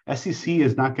 The SEC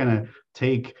is not going to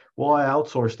take, well, I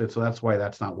outsourced it, so that's why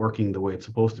that's not working the way it's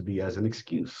supposed to be, as an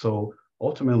excuse. So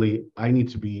ultimately, I need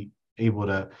to be able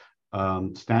to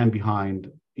stand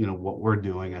behind, what we're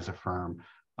doing as a firm.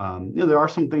 There are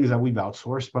some things that we've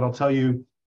outsourced, but I'll tell you,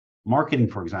 marketing,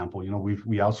 for example,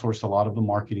 we outsourced a lot of the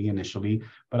marketing initially,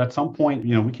 but at some point,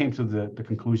 we came to the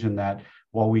conclusion that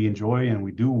while we enjoy and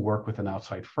we do work with an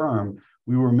outside firm,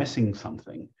 we were missing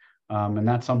something. And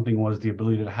that something was the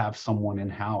ability to have someone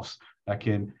in-house that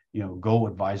can, go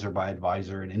advisor by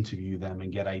advisor and interview them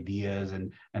and get ideas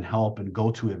and help and go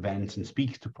to events and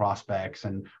speak to prospects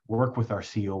and work with our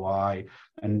COI.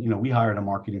 And, we hired a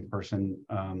marketing person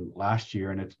last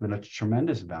year, and it's been a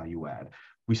tremendous value add.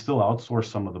 We still outsource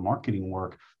some of the marketing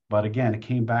work, but again, it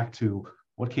came back to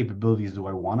what capabilities do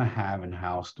I want to have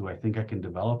in-house? Do I think I can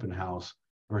develop in-house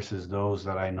versus those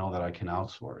that I know that I can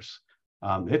outsource?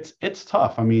 It's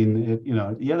tough. I mean,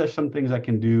 there's some things I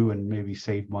can do and maybe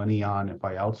save money on if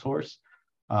I outsource.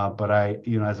 But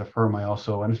as a firm, I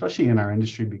also, and especially in our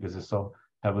industry, because it's so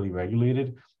heavily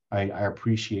regulated, I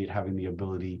appreciate having the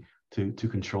ability to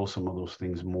control some of those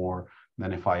things more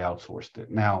than if I outsourced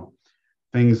it. Now,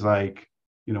 things like,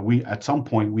 at some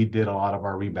point we did a lot of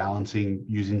our rebalancing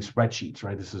using spreadsheets,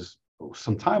 right? This is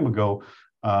some time ago.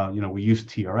 We used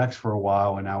TRX for a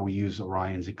while, and now we use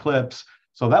Orion's Eclipse.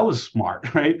 So that was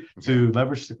smart, right? To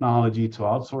leverage technology, to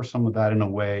outsource some of that in a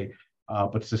way,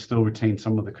 but to still retain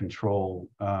some of the control.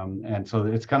 And so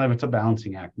it's a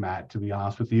balancing act, Matt, to be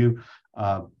honest with you.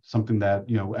 Something that,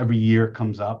 every year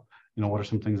comes up, what are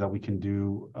some things that we can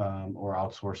do or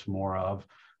outsource more of?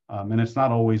 And it's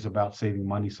not always about saving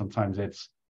money. Sometimes it's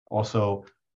also,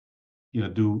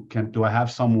 do I have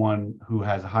someone who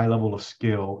has a high level of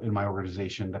skill in my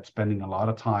organization that's spending a lot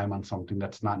of time on something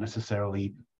that's not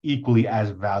necessarily equally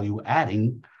as value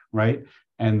adding, right?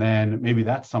 And then maybe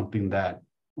that's something that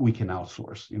we can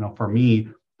outsource. For me,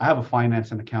 I have a finance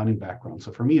and accounting background.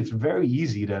 So for me, it's very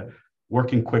easy to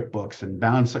work in QuickBooks and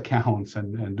balance accounts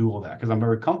and do all that because I'm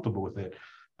very comfortable with it.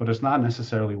 But it's not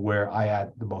necessarily where I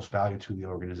add the most value to the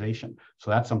organization.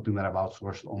 So that's something that I've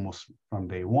outsourced almost from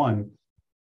day one.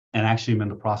 And actually, I'm in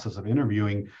the process of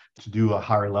interviewing to do a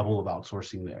higher level of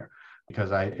outsourcing there, because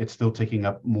it's still taking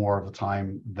up more of the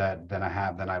time than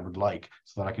I would like,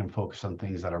 so that I can focus on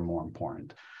things that are more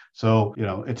important. So,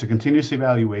 it's a continuous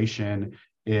evaluation.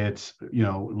 It's,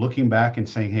 looking back and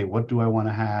saying, hey, what do I want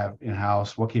to have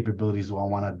in-house? What capabilities do I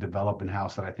want to develop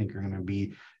in-house that I think are going to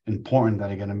be important,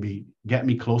 that are going to get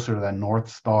me closer to that North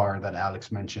Star that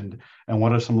Alex mentioned? And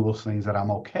what are some of those things that I'm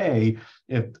okay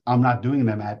if I'm not doing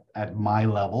them at my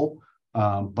level,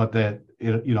 but that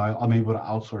I'm able to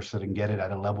outsource it and get it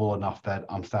at a level enough that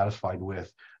I'm satisfied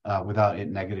with, without it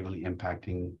negatively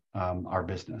impacting our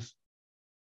business.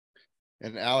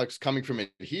 And Alex, coming from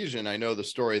Adhesion, I know the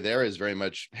story there is very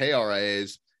much, hey,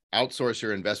 RIAs, outsource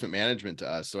your investment management to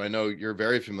us. So I know you're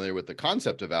very familiar with the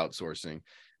concept of outsourcing.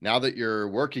 Now that you're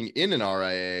working in an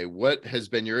RIA, what has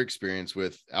been your experience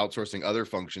with outsourcing other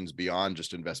functions beyond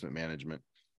just investment management?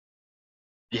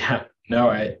 Yeah, no,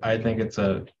 I think it's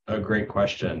a great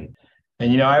question.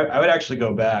 And, I would actually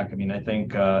go back. I mean, I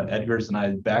think Edgar's and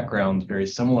I's background is very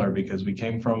similar because we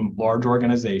came from large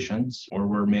organizations where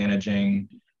we're managing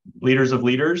leaders of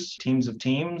leaders, teams of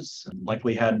teams,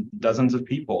 likely had dozens of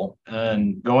people.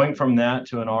 And going from that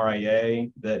to an RIA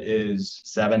that is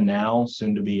 7 now,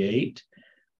 soon to be 8,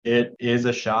 it is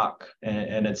a shock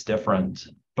and it's different.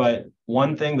 But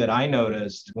one thing that I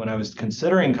noticed when I was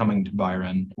considering coming to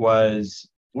Byron was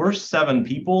we're 7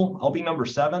 people. I'll be number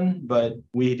 7, but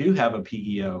we do have a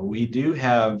PEO. We do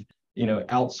have,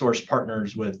 outsourced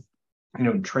partners with,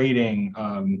 trading,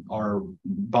 our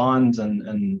bonds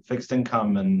and fixed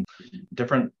income and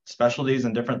different specialties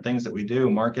and different things that we do,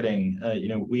 marketing.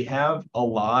 We have a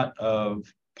lot of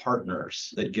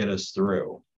partners that get us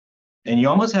through. And you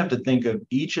almost have to think of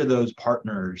each of those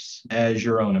partners as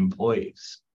your own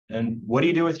employees. And what do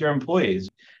you do with your employees?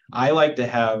 I like to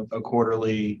have a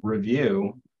quarterly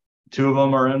review. 2 of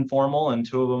them are informal and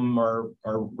 2 of them are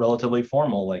relatively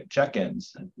formal, like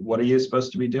check-ins. What are you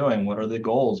supposed to be doing? What are the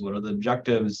goals? What are the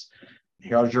objectives?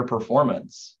 How's your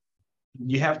performance?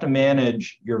 You have to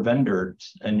manage your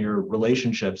vendors and your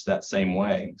relationships that same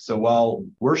way. So while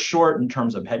we're short in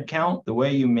terms of headcount, the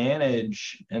way you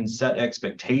manage and set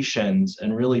expectations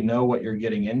and really know what you're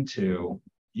getting into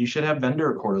you should have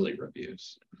vendor quarterly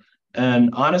reviews. And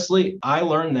honestly, I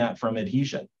learned that from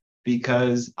Adhesion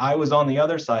because I was on the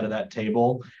other side of that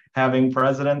table having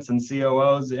presidents and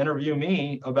COOs interview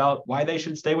me about why they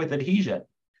should stay with Adhesion.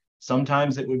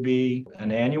 Sometimes it would be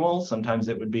an annual, sometimes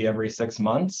it would be every 6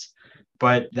 months,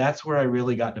 but that's where I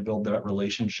really got to build that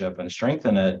relationship and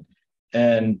strengthen it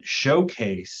and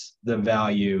showcase the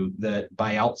value that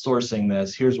by outsourcing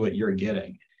this, here's what you're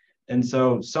getting. And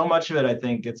so much of it, I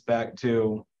think, gets back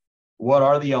to what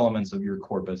are the elements of your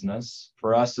core business?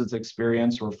 For us, it's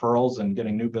experience, referrals, and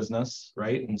getting new business,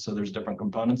 right? And so there's different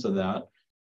components of that.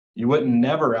 You wouldn't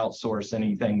never outsource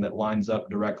anything that lines up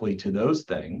directly to those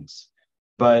things,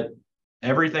 but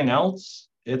everything else,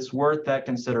 it's worth that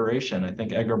consideration. I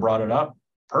think Edgar brought it up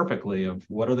perfectly of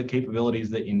what are the capabilities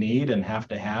that you need and have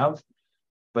to have,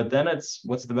 but then it's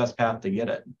what's the best path to get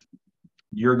it.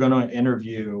 You're going to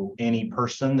interview any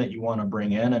person that you want to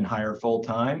bring in and hire full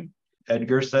time.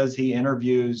 Edgar says he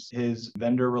interviews his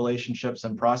vendor relationships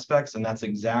and prospects, and that's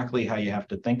exactly how you have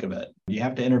to think of it. You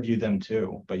have to interview them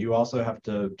too, but you also have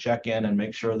to check in and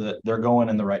make sure that they're going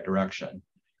in the right direction.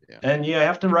 Yeah. And you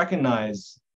have to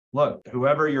recognize, look,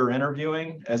 whoever you're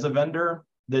interviewing as a vendor,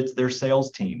 that's their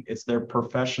sales team. It's their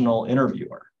professional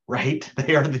interviewer, right?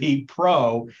 They are the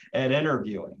pro at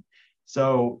interviewing.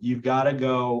 So you've got to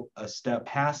go a step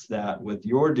past that with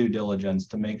your due diligence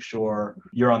to make sure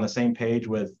you're on the same page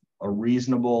with a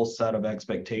reasonable set of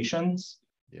expectations.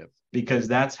 Yep. Because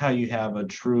that's how you have a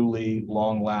truly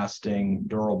long-lasting,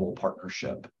 durable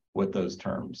partnership with those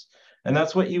terms. And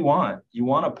that's what you want. You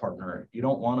want a partner. You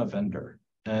don't want a vendor.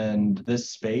 And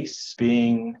this space,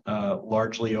 being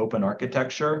largely open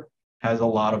architecture, has a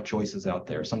lot of choices out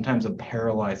there, sometimes a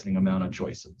paralyzing amount of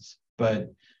choices.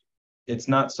 But it's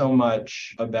not so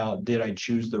much about did I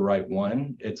choose the right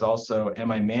one? It's also,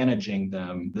 am I managing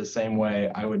them the same way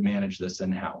I would manage this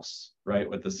in-house, right?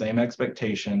 With the same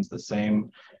expectations, the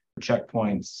same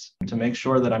checkpoints to make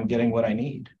sure that I'm getting what I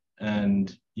need.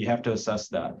 And you have to assess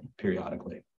that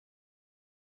periodically.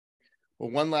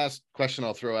 Well, one last question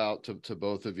I'll throw out to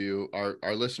both of you.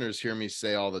 Our listeners hear me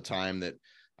say all the time that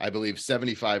I believe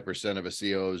 75% of a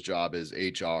COO's job is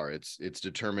HR. It's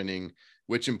determining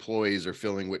which employees are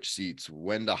filling which seats,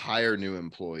 when to hire new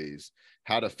employees,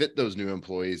 how to fit those new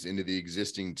employees into the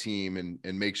existing team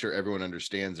and make sure everyone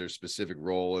understands their specific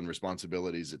role and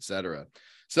responsibilities, et cetera.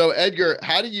 So Edgar,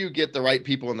 how do you get the right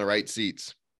people in the right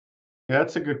seats? Yeah,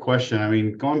 that's a good question. I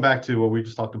mean, going back to what we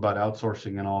just talked about,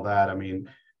 outsourcing and all that, I mean,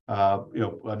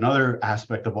 another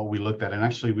aspect of what we looked at, and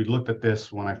actually we looked at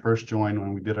this when I first joined,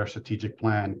 when we did our strategic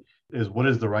plan, is what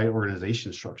is the right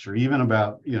organization structure? Even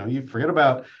about, you forget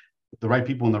about the right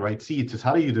people in the right seats, is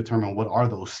how do you determine what are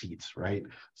those seats, right?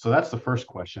 So that's the first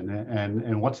question.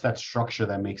 And what's that structure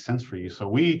that makes sense for you? So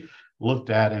we looked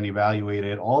at and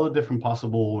evaluated all the different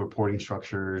possible reporting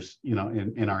structures,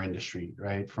 in our industry,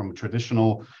 right? From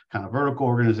traditional kind of vertical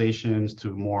organizations to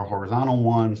more horizontal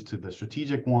ones to the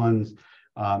strategic ones.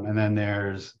 And then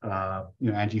there's,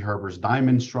 Angie Herber's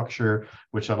diamond structure,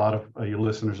 which a lot of your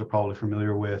listeners are probably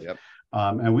familiar with. Yep.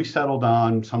 And we settled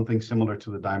on something similar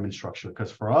to the diamond structure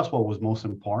because for us, what was most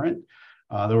important,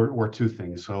 there were two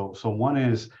things. So one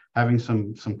is having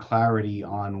some clarity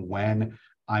on when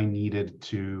I needed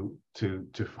to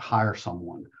hire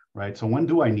someone, right? So when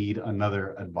do I need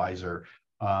another advisor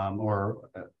or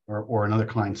another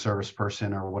client service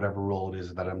person or whatever role it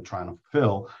is that I'm trying to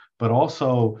fill, but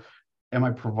also, am I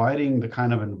providing the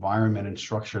kind of environment and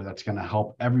structure that's going to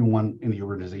help everyone in the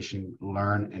organization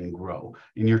learn and grow?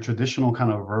 In your traditional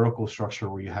kind of vertical structure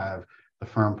where you have the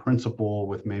firm principal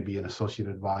with maybe an associate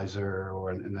advisor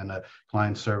and then a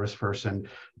client service person,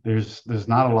 there's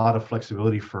not a lot of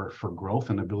flexibility for growth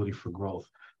and ability for growth.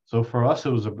 So for us, it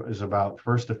was about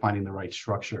first defining the right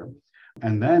structure.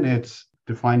 And then it's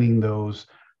defining those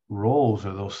roles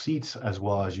or those seats as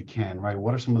well as you can, right?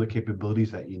 What are some of the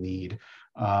capabilities that you need?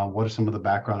 What are some of the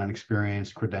background and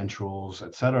experience, credentials,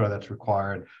 et cetera, that's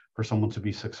required for someone to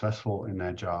be successful in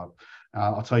that job?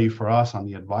 I'll tell you, for us on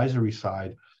the advisory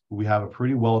side, we have a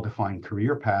pretty well-defined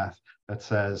career path that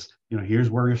says, here's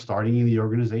where you're starting in the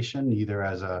organization, either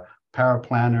as a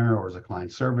paraplanner or as a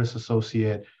client service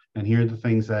associate. And here are the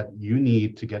things that you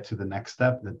need to get to the next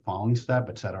step, the following step,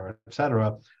 et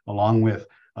cetera, along with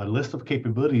a list of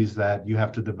capabilities that you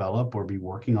have to develop or be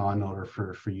working on in order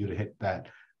for you to hit that,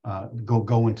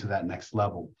 go into that next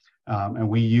level. And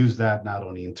we use that not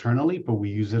only internally, but we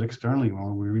use it externally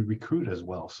when we recruit as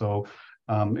well. So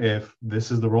if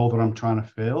this is the role that I'm trying to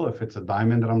fill, if it's a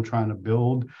diamond that I'm trying to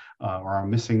build, or I'm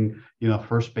missing,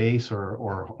 first base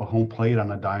or a home plate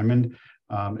on a diamond,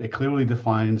 it clearly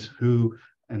defines who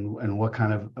and what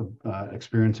kind of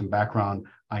experience and background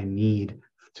I need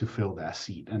to fill that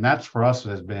seat. And that's for us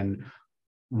has been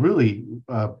really,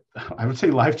 I would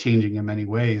say, life-changing in many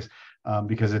ways,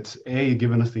 because it's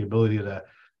given us the ability to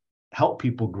help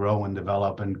people grow and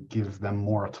develop and give them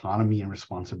more autonomy and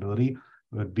responsibility.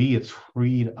 But B, it's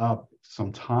freed up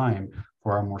some time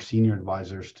for our more senior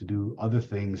advisors to do other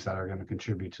things that are going to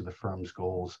contribute to the firm's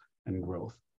goals and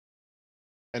growth.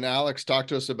 And Alex, talk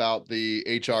to us about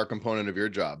the HR component of your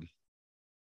job.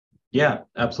 Yeah,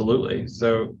 absolutely.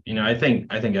 So, I think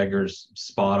Edgar's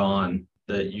spot on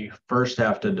that you first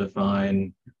have to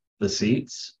define the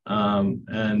seats,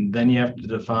 and then you have to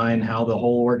define how the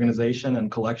whole organization and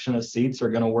collection of seats are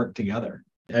going to work together.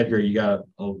 Edgar, you got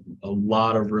a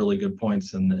lot of really good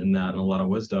points in that and a lot of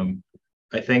wisdom.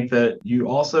 I think that you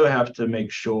also have to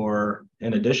make sure,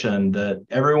 in addition, that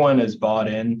everyone is bought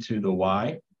into the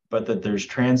why, but that there's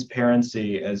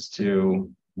transparency as to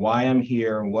why I'm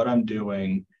here, what I'm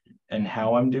doing, and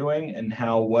how I'm doing, and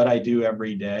how what I do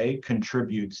every day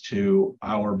contributes to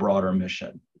our broader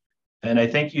mission. And I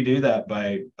think you do that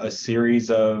by a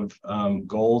series of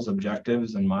goals,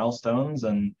 objectives, and milestones,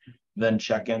 and then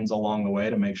check-ins along the way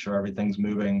to make sure everything's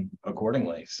moving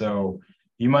accordingly. So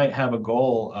you might have a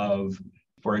goal of,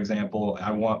 for example,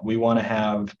 we want to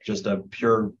have just a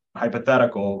pure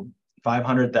hypothetical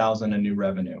 500,000 in new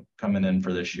revenue coming in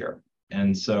for this year.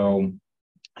 And so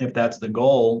if that's the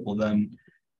goal, well then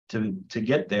to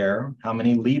get there, how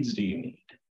many leads do you need?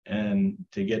 And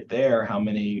to get there, how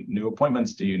many new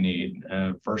appointments do you need?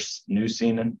 First new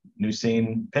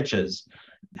scene pitches.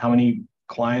 How many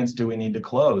clients do we need to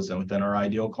close and within our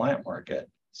ideal client market?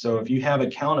 So if you have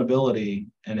accountability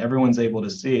and everyone's able to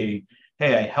see,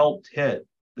 hey, I helped hit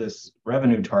this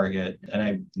revenue target, and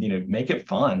I, make it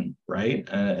fun, right?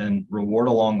 And reward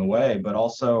along the way, but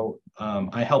also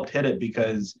I helped hit it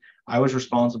because I was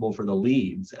responsible for the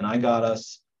leads, and I got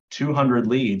us 200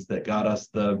 leads that got us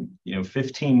the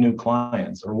 15 new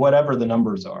clients, or whatever the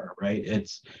numbers are, right?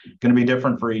 It's going to be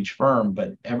different for each firm,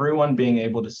 but everyone being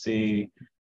able to see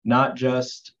not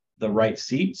just the right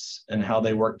seats and how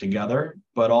they work together,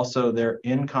 but also their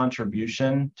in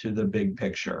contribution to the big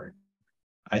picture.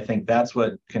 I think that's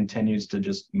what continues to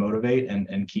just motivate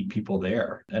and keep people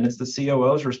there. And it's the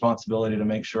COO's responsibility to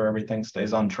make sure everything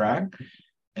stays on track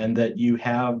and that you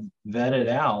have vetted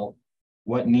out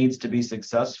what needs to be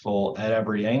successful at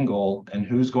every angle and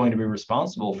who's going to be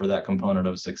responsible for that component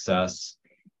of success,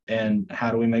 and how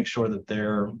do we make sure that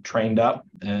they're trained up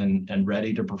and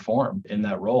ready to perform in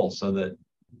that role so that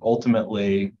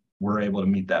ultimately we're able to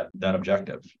meet that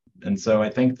objective. And so I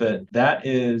think that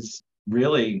is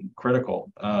really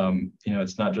critical.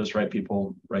 It's not just right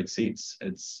people, right seats.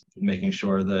 It's making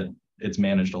sure that it's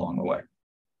managed along the way.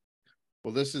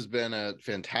 Well, this has been a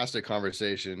fantastic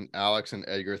conversation. Alex and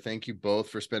Edgar, thank you both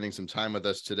for spending some time with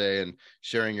us today and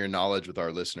sharing your knowledge with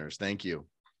our listeners. Thank you.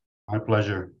 My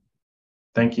pleasure.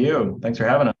 Thank you. Thanks for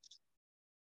having us.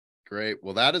 Great.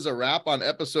 Well, that is a wrap on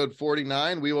episode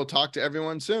 49. We will talk to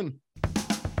everyone soon.